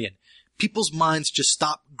million, people's minds just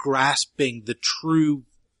stop grasping the true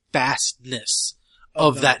vastness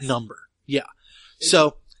of that number. Yeah. Is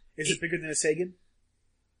it bigger than a Sagan?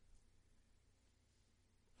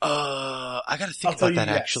 I gotta think about that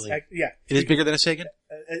actually. Yeah. It is bigger than a Sagan?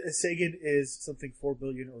 A Sagan is something 4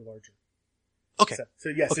 billion or larger. Okay. So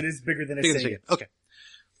yes, it is bigger than a Sagan. Okay.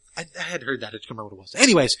 I had heard that. I just can't remember what it was.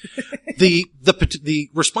 Anyways, the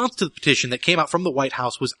response to the petition that came out from the White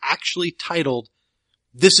House was actually titled,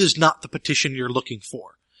 "This is not the petition you're looking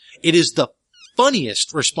for. It is the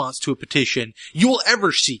funniest response to a petition you will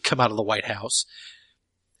ever see come out of the White House.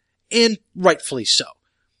 And rightfully so.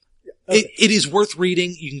 Okay. It is worth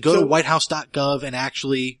reading. You can go So- to whitehouse.gov and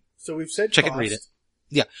actually So we've said check it cost. and read it.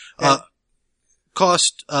 Yeah. And-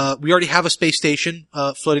 Cost, we already have a space station,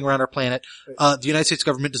 floating around our planet. The United States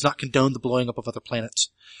government does not condone the blowing up of other planets.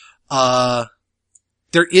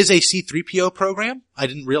 There is a C-3PO program. I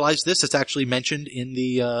didn't realize this. It's actually mentioned in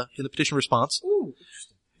the petition response. Ooh,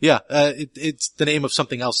 interesting. Yeah, it's the name of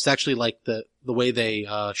something else. It's actually like the way they,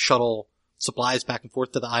 shuttle supplies back and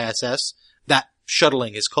forth to the ISS. That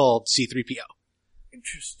shuttling is called C-3PO.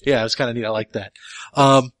 Interesting. Yeah, it was kind of neat. I like that.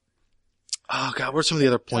 Oh god, what are some of the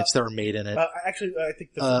other points that were made in it? Actually, I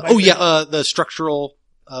think the structural,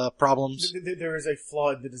 problems. There is a flaw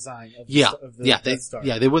in the design of the, Yeah, of the yeah, Death Star.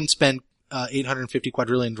 they wouldn't spend, $850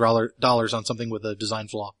 quadrillion dollars on something with a design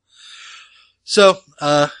flaw. So,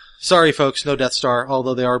 sorry folks, no Death Star,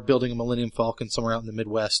 although they are building a Millennium Falcon somewhere out in the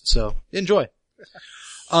Midwest, so enjoy.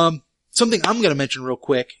 Something I'm gonna mention real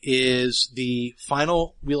quick is the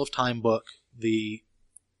final Wheel of Time book, the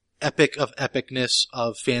epic of epicness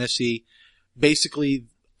of fantasy. Basically,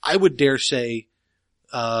 I would dare say,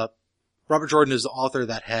 Robert Jordan is the author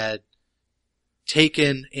that had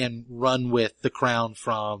taken and run with the crown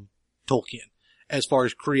from Tolkien as far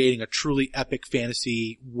as creating a truly epic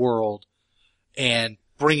fantasy world and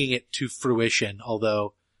bringing it to fruition.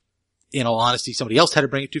 Although, in all honesty, somebody else had to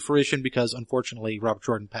bring it to fruition because unfortunately Robert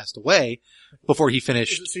Jordan passed away before he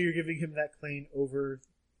finished. So you're giving him that claim over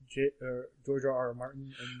George R.R.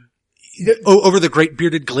 Martin? Over the Great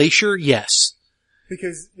Bearded Glacier? Yes.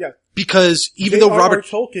 Because even though Robert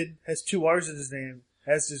Tolkien has 2 R's in his name,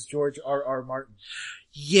 as does George R.R. Martin.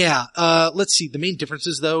 Yeah, let's see. The main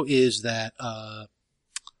differences though is that,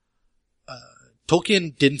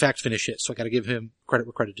 Tolkien did in fact finish it, so I gotta give him credit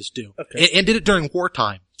where credit is due. Okay. And did it during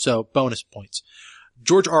wartime, so bonus points.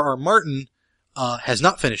 George R.R. Martin, has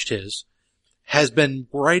not finished his, has been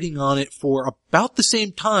writing on it for about the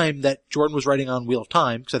same time that Jordan was writing on Wheel of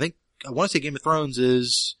Time, because I want to say Game of Thrones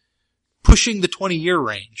is pushing the 20-year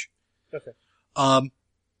range. Okay.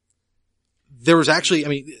 There was actually,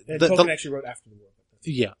 And Tolkien actually wrote after the war.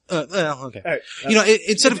 yeah, well, okay. All right.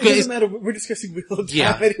 Instead of, it doesn't matter. We're discussing Wheel of Time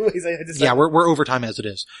Yeah. anyways. I decided. yeah, we're over time as it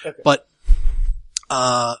is. Okay. But,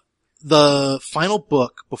 the final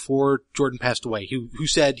book before Jordan passed away, who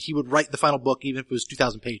said he would write the final book even if it was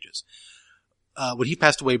 2,000 pages. When he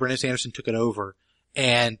passed away, Brandon Sanderson took it over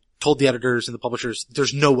and told the editors and the publishers,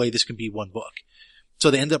 there's no way this can be one book. So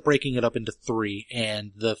they ended up breaking it up into 3,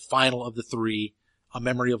 and the final of the 3, A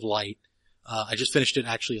Memory of Light, I just finished it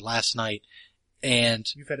actually last night, and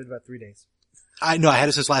You've had it about 3 days. I had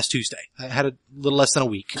it since last Tuesday. I had a little less than a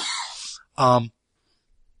week.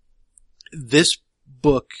 This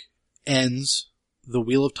book ends the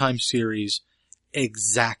Wheel of Time series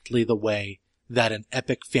exactly the way that an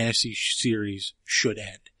epic fantasy series should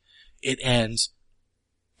end. It ends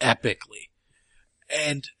epically.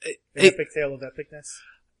 And An epic tale of epicness.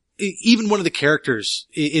 even one of the characters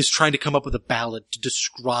is trying to come up with a ballad to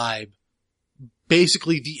describe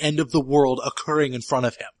basically the end of the world occurring in front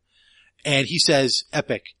of him. And he says,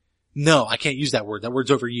 epic. No, I can't use that word. That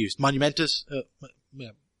word's overused. Monumentous?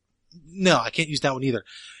 No, I can't use that one either.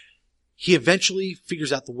 He eventually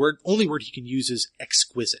figures out the only word he can use is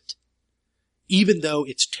exquisite. Even though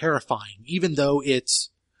it's terrifying, even though it's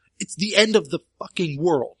the end of the fucking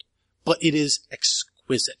world, but it is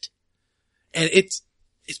exquisite. And it's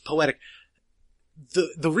poetic.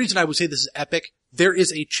 The reason I would say this is epic, there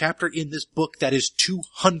is a chapter in this book that is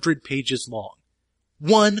 200 pages long.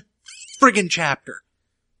 One friggin' chapter.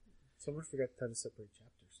 Someone forgot how to separate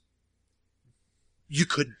chapters. You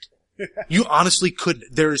couldn't. You honestly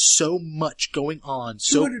couldn't. There is so much going on.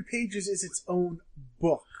 200 pages is its own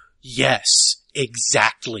book. Yes,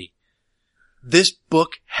 exactly. This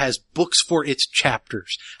book has books for its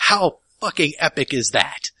chapters. How fucking epic is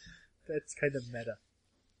that? That's kind of meta.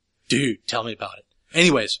 Dude, tell me about it.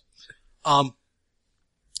 Anyways,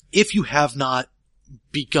 if you have not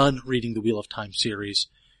begun reading the Wheel of Time series,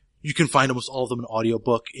 you can find almost all of them in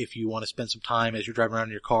audiobook if you want to spend some time as you're driving around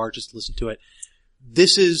in your car, just listen to it.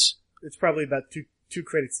 It's probably about two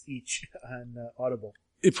credits each on Audible.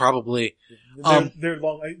 It probably. They're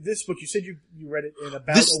long. This book, you said you read it in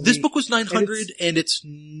about a week. This book was 900 and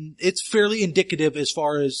it's fairly indicative as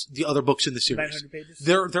far as the other books in the series. 900 pages?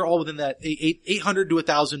 They're all within that 800 to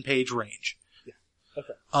 1,000 page range. Yeah.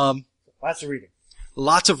 Okay. Lots of reading.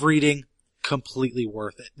 Lots of reading. Completely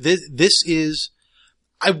worth it. This is,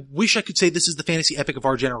 I wish I could say this is the fantasy epic of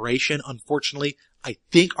our generation. Unfortunately, I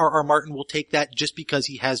think R.R. Martin will take that just because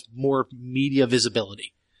he has more media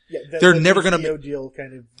visibility. They're never going to deal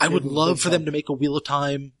kind of. I would love for them to make a Wheel of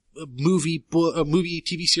Time movie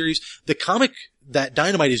TV series. The comic that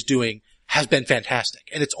Dynamite is doing has been fantastic,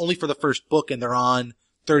 and it's only for the first book, and they're on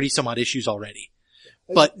 30 some odd issues already.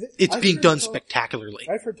 But it's being done spectacularly.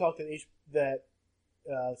 I've heard talk that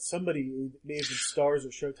somebody, may have been Stars or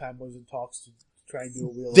Showtime, was in talks to try and do a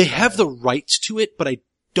Wheel of Time. They have the rights to it, but I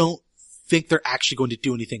don't think they're actually going to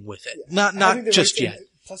do anything with it. Yeah. Not just yet.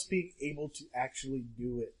 Plus being able to actually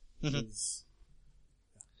do it is...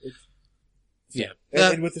 Yeah.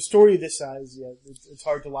 And with a story this size, it's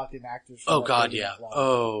hard to lock in actors. Oh God, yeah.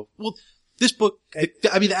 Oh. Well, this book,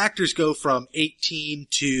 the actors go from 18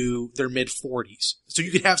 to their mid-40s. So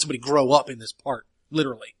you could have somebody grow up in this part,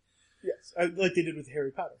 literally. Yes, like they did with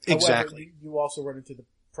Harry Potter. Exactly. However, you also run into the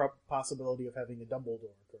possibility of having a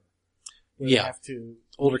Dumbledore occur. Yeah. You have to...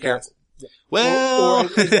 Older characters. Yeah. Well,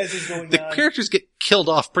 the characters get killed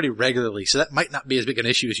off pretty regularly, so that might not be as big an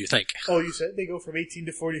issue as you think. Oh, you said they go from 18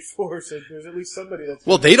 to 44, so there's at least somebody that's...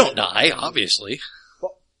 Well, they don't die, obviously.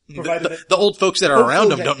 Well, provided the old folks that are around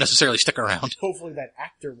them don't necessarily stick around. Hopefully that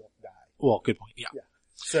actor won't die. Well, good point, yeah.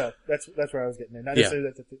 So, that's where I was getting at. Not necessarily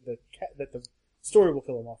that the story will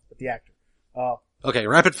kill him off, but the actor. Okay,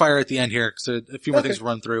 rapid fire at the end here, because a few more things to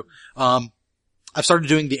run through. I've started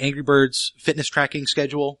doing the Angry Birds fitness tracking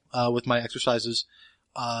schedule, with my exercises.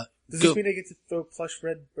 Does this mean I get to throw plush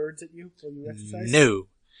red birds at you while you exercise? No.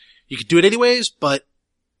 You could do it anyways, but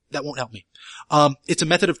that won't help me. It's a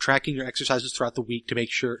method of tracking your exercises throughout the week to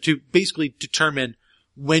basically determine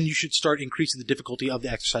when you should start increasing the difficulty of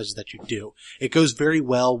the exercises that you do. It goes very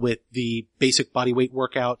well with the basic body weight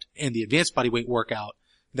workout and the advanced body weight workout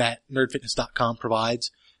that nerdfitness.com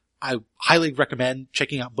provides. I highly recommend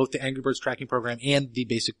checking out both the Angry Birds tracking program and the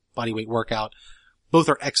basic body weight workout. Both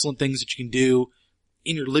are excellent things that you can do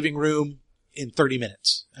in your living room in 30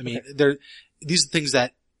 minutes. I mean, these are things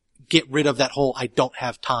that get rid of that whole I don't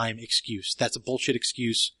have time excuse. That's a bullshit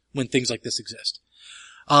excuse when things like this exist.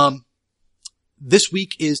 This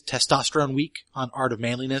week is Testosterone Week on Art of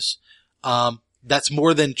Manliness. That's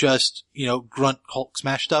more than just, grunt Hulk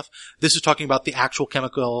smash stuff. This is talking about the actual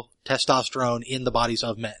chemical testosterone in the bodies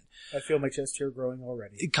of men. I feel my chest hair growing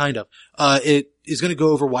already. Kind of. It is going to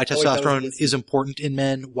go over why testosterone is important in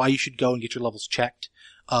men, why you should go and get your levels checked,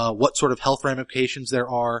 what sort of health ramifications there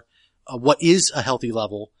are, what is a healthy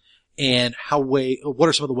level, and what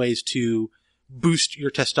are some of the ways to boost your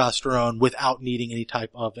testosterone without needing any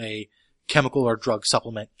type of a chemical or drug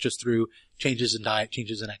supplement, just through changes in diet,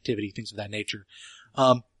 changes in activity, things of that nature.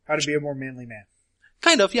 How to be a more manly man.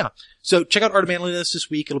 Kind of, yeah. So check out Art of Manliness this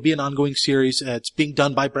week. It'll be an ongoing series. It's being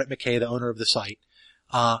done by Brett McKay, the owner of the site.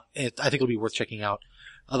 I think it'll be worth checking out.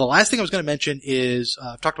 The last thing I was going to mention is,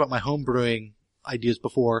 I've talked about my home brewing ideas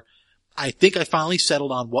before. I think I finally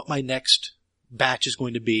settled on what my next batch is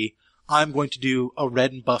going to be. I'm going to do a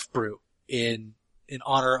red and buff brew in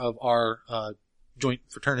honor of our, joint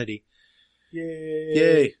fraternity.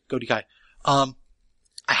 Yay. Go DK.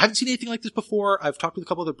 I haven't seen anything like this before. I've talked with a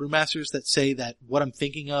couple of the brewmasters that say that what I'm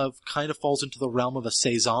thinking of kind of falls into the realm of a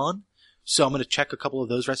saison. So I'm going to check a couple of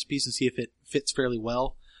those recipes and see if it fits fairly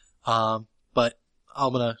well. But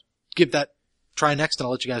I'm going to give that a try next, and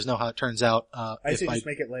I'll let you guys know how it turns out. I say just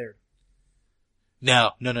make it layered.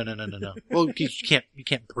 No. Well, you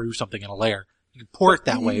can't brew something in a layer. You can pour it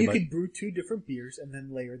that way. You can brew two different beers and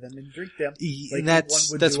then layer them and drink them. And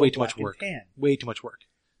that's way too much work. Way too much work.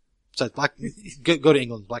 So go to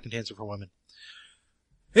England. Black and Tans are for women.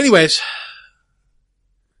 Anyways,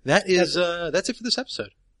 that's it for this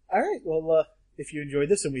episode. All right. Well, if you enjoyed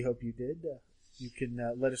this, and we hope you did, you can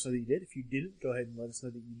let us know that you did. If you didn't, go ahead and let us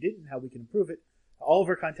know that you didn't, how we can improve it. All of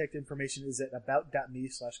our contact information is at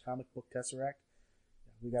about.me/comicbooktesseract.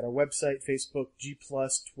 We got our website, Facebook, G+,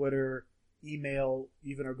 Twitter, email,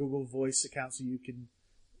 even our Google Voice account, so you can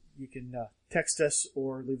text us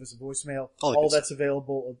or leave us a voicemail. All that's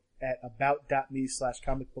available at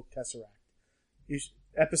about.me/comicbooktesseract. These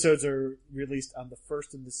episodes are released on the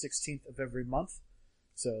 1st and the 16th of every month.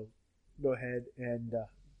 So go ahead and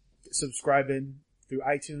subscribe in through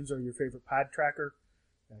iTunes or your favorite pod tracker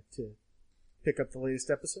to pick up the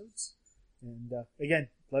latest episodes. And again,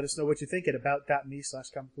 let us know what you think at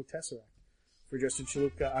about.me/comicbooktesseract. For Justin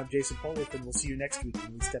Chalupka, I'm Jason Poliff, and we'll see you next week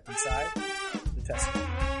when we step inside the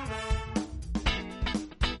Tesseract.